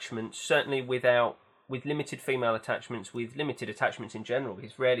attachments, certainly with limited female attachments, with limited attachments in general.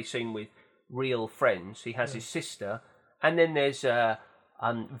 He's rarely seen with real friends. He has his sister, and then there's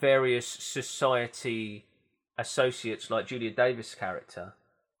various society associates like Julia Davis' character,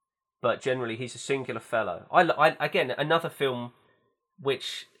 but generally he's a singular fellow. Again, another film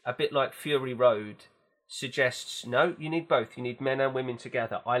which, a bit like Fury Road, suggests no, you need both. You need men and women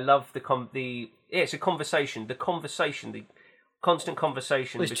together. I love it's a conversation. The constant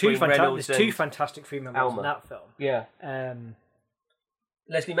conversation between Reynolds and there's two fantastic female roles in that film. Yeah.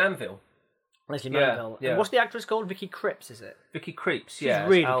 Leslie Manville. Yeah. And what's the actress called? Vicky Krieps, is it? Vicky Krieps, She's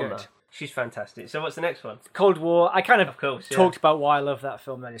really Alma. good. She's fantastic. So what's the next one? Cold War. I kind of course, talked about why I love that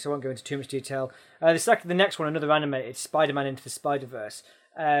film earlier, so I won't go into too much detail. The next one, another animated, Spider-Man Into the Spider-Verse.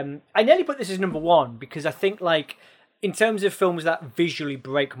 I nearly put this as number 1 because I think, like, in terms of films that visually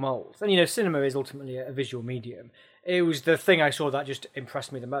break molds, and cinema is ultimately a visual medium, it was the thing I saw that just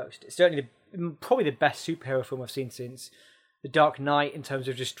impressed me the most. It's certainly probably the best superhero film I've seen since The Dark Knight, in terms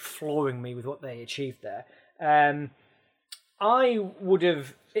of just flooring me with what they achieved there. I would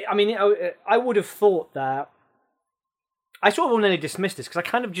have thought that I sort of nearly dismissed this because I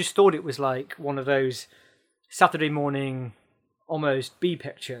kind of just thought it was like one of those Saturday morning almost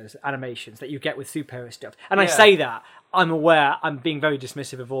B-pictures animations that you get with superhero stuff. And I say that, I'm aware I'm being very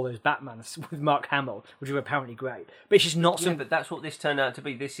dismissive of all those Batmans with Mark Hamill, which are apparently great. But it's just not something... but that's what this turned out to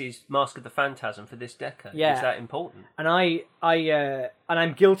be. This is Mask of the Phantasm for this decade. Yeah. Is that important? And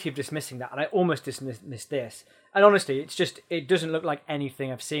I'm guilty of dismissing that, and I almost dismissed this. And honestly, it doesn't look like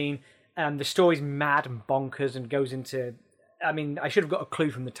anything I've seen. The story's mad and bonkers and goes into... I should have got a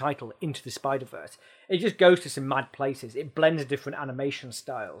clue from the title, Into the Spider-Verse. It just goes to some mad places. It blends different animation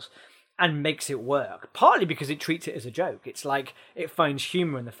styles and makes it work. Partly because it treats it as a joke. It's like it finds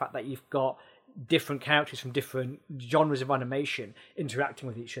humour in the fact that you've got different characters from different genres of animation interacting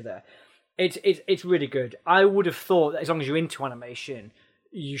with each other. It's really good. I would have thought that as long as you're into animation,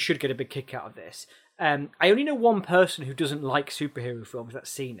 you should get a big kick out of this. I only know one person who doesn't like superhero films that's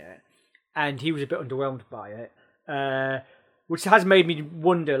seen it, and he was a bit underwhelmed by it. Which has made me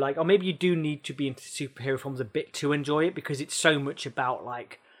wonder, like, or maybe you do need to be into superhero films a bit to enjoy it, because it's so much about,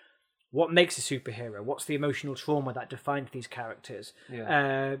 like, what makes a superhero, what's the emotional trauma that defines these characters,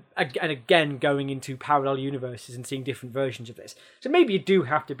 and again, going into parallel universes and seeing different versions of this. So maybe you do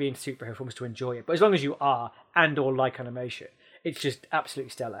have to be into superhero films to enjoy it, but as long as you are, and or like animation, it's just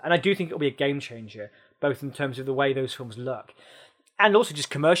absolutely stellar. And I do think it'll be a game changer, both in terms of the way those films look, and also just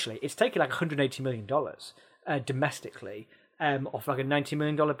commercially. It's taken like $180 million domestically, off like a $90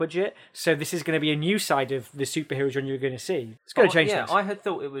 million budget. So this is going to be a new side of the superhero genre you're going to see. It's going to change things. I had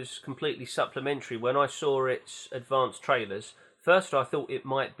thought it was completely supplementary. When I saw its advanced trailers, first I thought it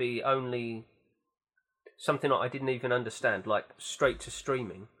might be only something that I didn't even understand, like straight to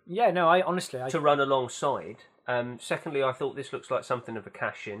streaming. Yeah, no, to run alongside. Secondly, I thought this looks like something of a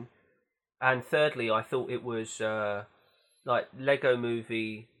cash-in. And thirdly, I thought it was like Lego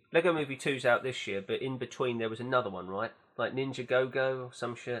Movie 2's out this year, but in between there was another one, right? Like Ninja Go-Go or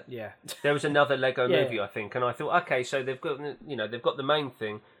some shit. Yeah. There was another Lego movie, I think, and I thought, okay, so they've got the main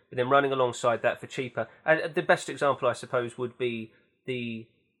thing, but then running alongside that for cheaper. And the best example, I suppose, would be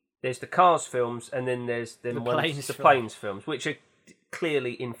there's the Cars films, and then there's the Planes films, which are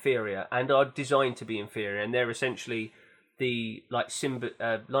clearly inferior and are designed to be inferior, and they're essentially the like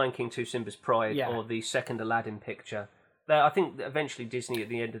Simba, Lion King 2, Simba's Pride, or the second Aladdin picture. I think that eventually Disney at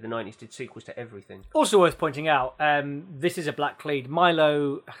the end of the 90s did sequels to everything. Also worth pointing out, this is a black lead.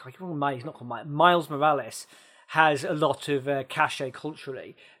 Miles Morales has a lot of cachet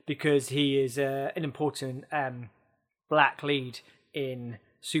culturally because he is an important black lead in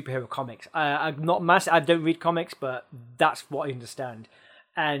superhero comics. I'm not massive. I don't read comics, but that's what I understand.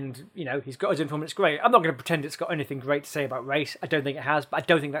 And, he's got his own film, and it's great. I'm not going to pretend it's got anything great to say about race. I don't think it has, but I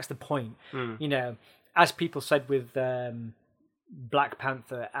don't think that's the point. As people said with Black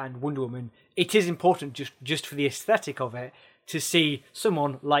Panther and Wonder Woman, it is important just for the aesthetic of it to see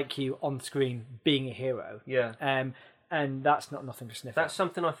someone like you on screen being a hero. Yeah. And that's not nothing to sniff at. That's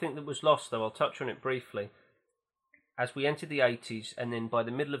something I think that was lost, though. I'll touch on it briefly. As we entered the 80s, and then by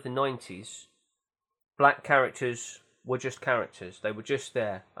the middle of the 90s, black characters were just characters. They were just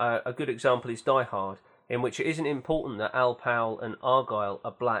there. A good example is Die Hard, in which it isn't important that Al Powell and Argyle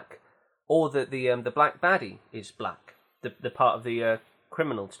are black, or that the black baddie is black, the part of the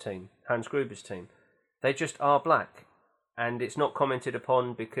Criminal's team, Hans Gruber's team. They just are black, and it's not commented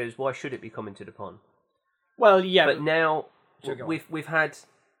upon because why should it be commented upon? Well, yeah. But now Sure, go on. we've had,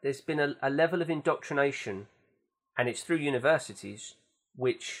 there's been a level of indoctrination, and it's through universities,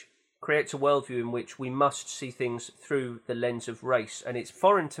 which creates a worldview in which we must see things through the lens of race. And it's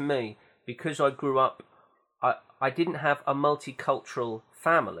foreign to me because I grew up, I didn't have a multicultural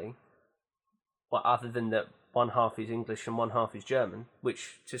family, well, other than that one half is English and one half is German,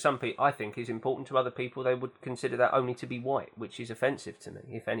 which to some people I think is important. To other people, they would consider that only to be white, which is offensive to me,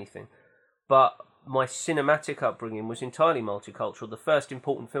 if anything. But my cinematic upbringing was entirely multicultural. The first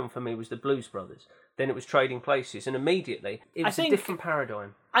important film for me was The Blues Brothers. Then it was Trading Places, and immediately it was a different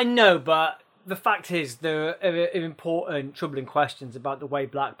paradigm. I know, but the fact is there are important, troubling questions about the way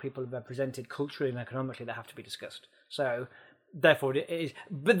black people are represented culturally and economically that have to be discussed. So, therefore, it is.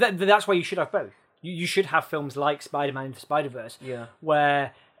 But that's why you should have both. You should have films like Spider-Man Into the Spider-Verse,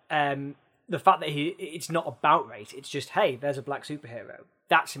 where the fact that it's not about race, it's just, hey, there's a black superhero.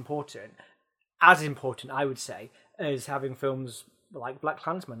 That's important. As important, I would say, as having films like Black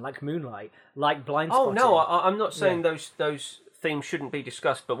Klansman, like Moonlight, like Blind Spotting. Oh, no, I'm not saying those themes shouldn't be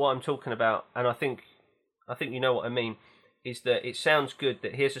discussed, but what I'm talking about, and I think you know what I mean, is that it sounds good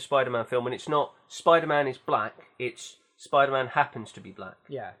that here's a Spider-Man film, and it's not Spider-Man is black, it's Spider-Man happens to be black.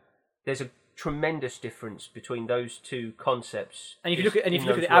 Yeah. There's a tremendous difference between those two concepts. And if you look at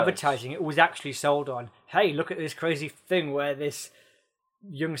the advertising, it was actually sold on, hey, look at this crazy thing where this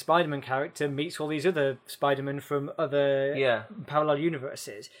young Spider-Man character meets all these other Spider-Men from other parallel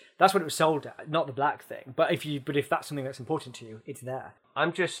universes. That's what it was sold at, not the black thing. But if that's something that's important to you, it's there.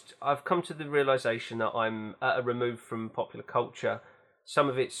 I've come to the realization that I'm at a remove from popular culture. Some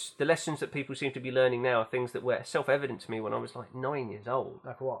of the lessons that people seem to be learning now are things that were self-evident to me when I was like 9 years old.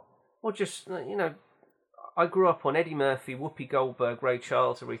 Like what? Well, just, I grew up on Eddie Murphy, Whoopi Goldberg, Ray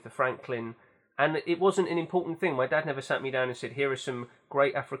Charles, Aretha Franklin, and it wasn't an important thing. My dad never sat me down and said, here are some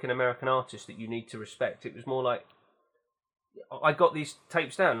great African-American artists that you need to respect. It was more like, I got these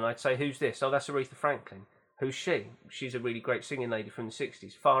tapes down and I'd say, who's this? Oh, that's Aretha Franklin. Who's she? She's a really great singing lady from the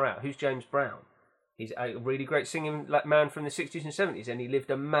 60s. Far out. Who's James Brown? He's a really great singing man from the 60s and 70s, and he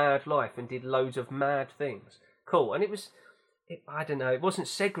lived a mad life and did loads of mad things. Cool. And I don't know, it wasn't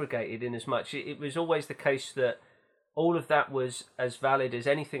segregated in as much. It was always the case that all of that was as valid as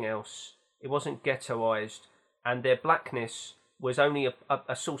anything else. It wasn't ghettoized, and their blackness was only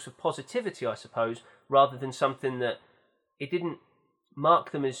a source of positivity, I suppose, rather than something that it didn't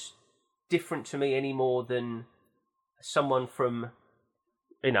mark them as different to me any more than someone from,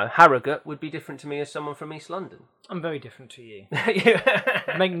 Harrogate would be different to me as someone from East London. I'm very different to you.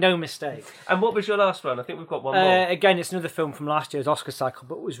 Yeah. Make no mistake. And what was your last one? I think we've got one more. Again, it's another film from last year's Oscar cycle,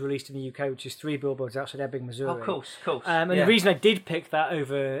 but was released in the UK, which is 3 Billboards Outside Ebbing, Missouri. Oh, of course. And the reason I did pick that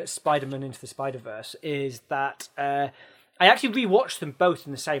over Spider-Man Into the Spider-Verse is that I actually rewatched them both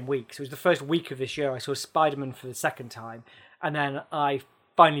in the same week. So it was the first week of this year I saw Spider-Man for the second time, and then I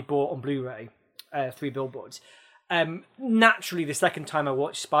finally bought on Blu-ray 3 Billboards. Naturally, the second time I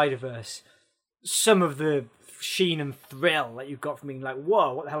watched Spider-Verse, some of the sheen and thrill that you got from being like,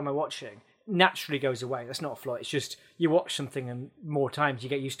 whoa, what the hell am I watching? Naturally goes away. That's not a flaw. It's just you watch something and more times you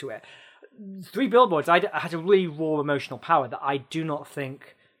get used to it. 3 Billboards, I had a really raw emotional power that I do not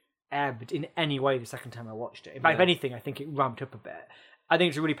think ebbed in any way the second time I watched it. In fact, if anything, I think it ramped up a bit. I think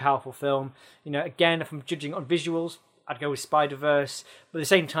it's a really powerful film. Again, if I'm judging on visuals, I'd go with Spider-Verse. But at the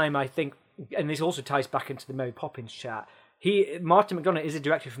same time, I think, and this also ties back into the Mary Poppins chat, Martin McDonagh is a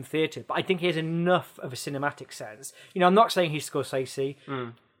director from theatre, but I think he has enough of a cinematic sense. I'm not saying he's Scorsese.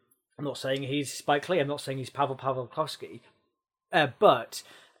 I'm not saying he's Spike Lee. I'm not saying he's Pavel Pawlikowski. But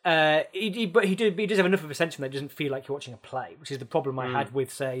he does have enough of a sense from that. It doesn't feel like you're watching a play, which is the problem I had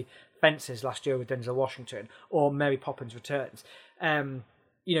with, say, Fences last year with Denzel Washington or Mary Poppins Returns.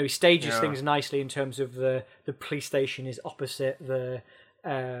 He stages things nicely in terms of the police station is opposite the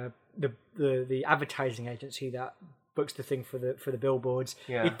advertising agency that books the thing for the billboards.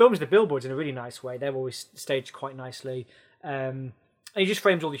 He films the billboards in a really nice way. They're always staged quite nicely. And he just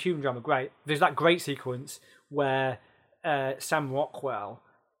frames all the human drama great. There's that great sequence where Sam Rockwell,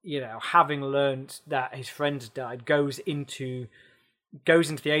 having learned that his friend's died, goes into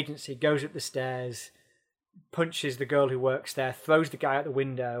the agency, goes up the stairs, punches the girl who works there, throws the guy out the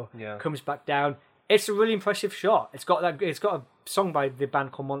window, comes back down. It's a really impressive shot. It's got a song by the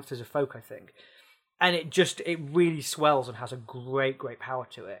band called Monsters of Folk, I think. And it really swells and has a great, great power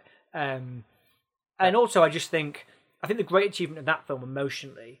to it. And also, I think the great achievement of that film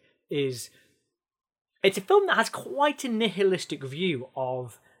emotionally is it's a film that has quite a nihilistic view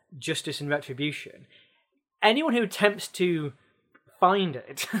of justice and retribution. Anyone who attempts to find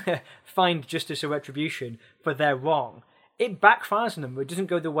it, find justice or retribution for their wrong, it backfires on them. It doesn't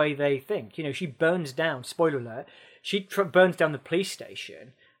go the way they think. You know, she burns down, spoiler alert, she burns down the police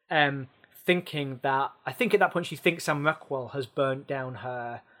station, thinking that, I think at that point she thinks Sam Rockwell has burnt down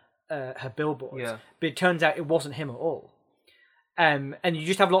her billboards. Yeah. But it turns out it wasn't him at all. And you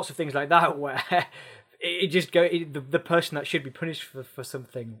just have lots of things like that where the person that should be punished for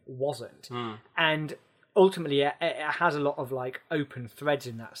something wasn't. And ultimately it has a lot of like open threads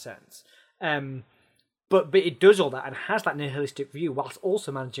in that sense. But it does all that and has that nihilistic view whilst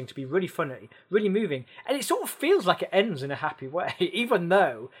also managing to be really funny, really moving. And it sort of feels like it ends in a happy way, even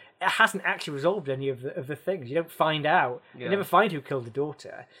though it hasn't actually resolved any of the things. You don't find out. You never find who killed the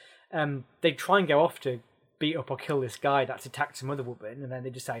daughter. They try and go off to beat up or kill this guy that's attacked some other woman, and then they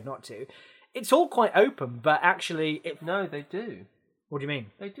decide not to. It's all quite open, but actually... No, they do. What do you mean?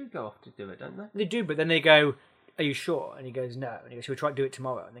 They do go off to do it, don't they? They do, but then they go... Are you sure? And he goes, no. And he goes, we'll try to do it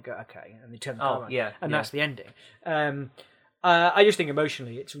tomorrow. And they go, okay. And they turn the car around. Yeah. And that's the ending. I just think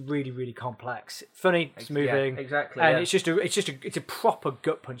emotionally, it's really, really complex. Funny, it's moving. Yeah, exactly. And it's a proper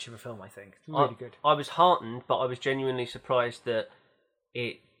gut punch of a film, I think. It's really good. I was heartened, but I was genuinely surprised that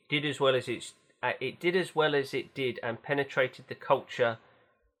it did as well as it did and penetrated the culture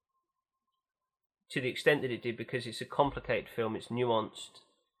to the extent that it did, because it's a complicated film, it's nuanced,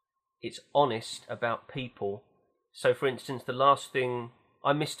 it's honest about people. So, for instance, the last thing...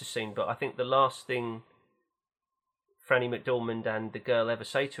 I missed a scene, but I think the last thing Franny McDormand and the girl ever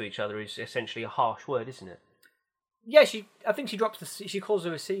say to each other is essentially a harsh word, isn't it? Yeah, I think she drops she calls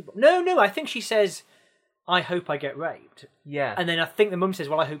her a C-bomb. No, I think she says, I hope I get raped. Yeah. And then I think the mum says,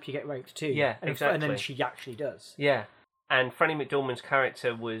 well, I hope you get raped too. Yeah, exactly. And then she actually does. Yeah. And Franny McDormand's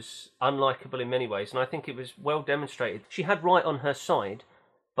character was unlikable in many ways, and I think it was well demonstrated. She had right on her side,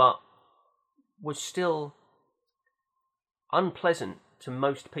 but was still unpleasant to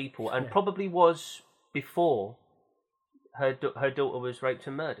most people, and probably was before her daughter was raped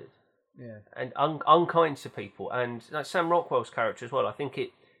and murdered. Yeah. And unkind to people. And Sam Rockwell's character as well, I think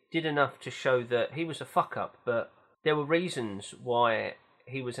it did enough to show that he was a fuck-up, but there were reasons why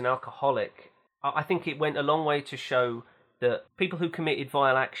he was an alcoholic. I think it went a long way to show that people who committed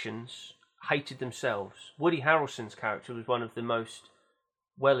vile actions hated themselves. Woody Harrelson's character was one of the most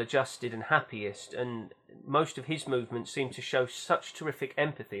well-adjusted and happiest, and most of his movements seemed to show such terrific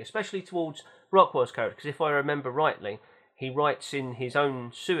empathy, especially towards Rockwell's character, because if I remember rightly, he writes in his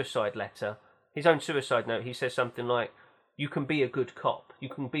own suicide note, he says something like, you can be a good cop, you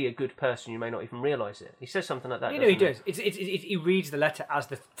can be a good person, you may not even realise it. He says something like that. He does. He reads the letter as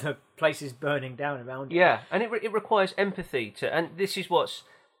the place is burning down around him. Yeah, and it requires empathy and this is what's...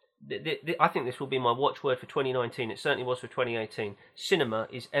 I think this will be my watchword for 2019. It certainly was for 2018. Cinema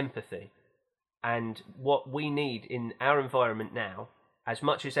is empathy. And what we need in our environment now, as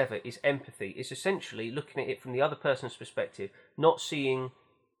much as ever, is empathy. It's essentially looking at it from the other person's perspective, not seeing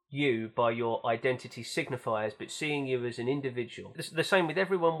you by your identity signifiers, but seeing you as an individual. It's the same with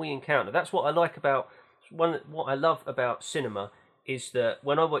everyone we encounter. That's what I like about... What I love about cinema is that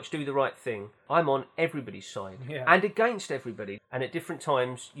when I watch Do the Right Thing, I'm on everybody's side and against everybody. And at different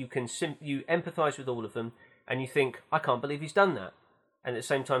times, you empathise with all of them, and you think, I can't believe he's done that. And at the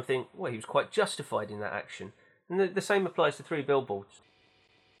same time think, well, he was quite justified in that action. And the same applies to Three Billboards.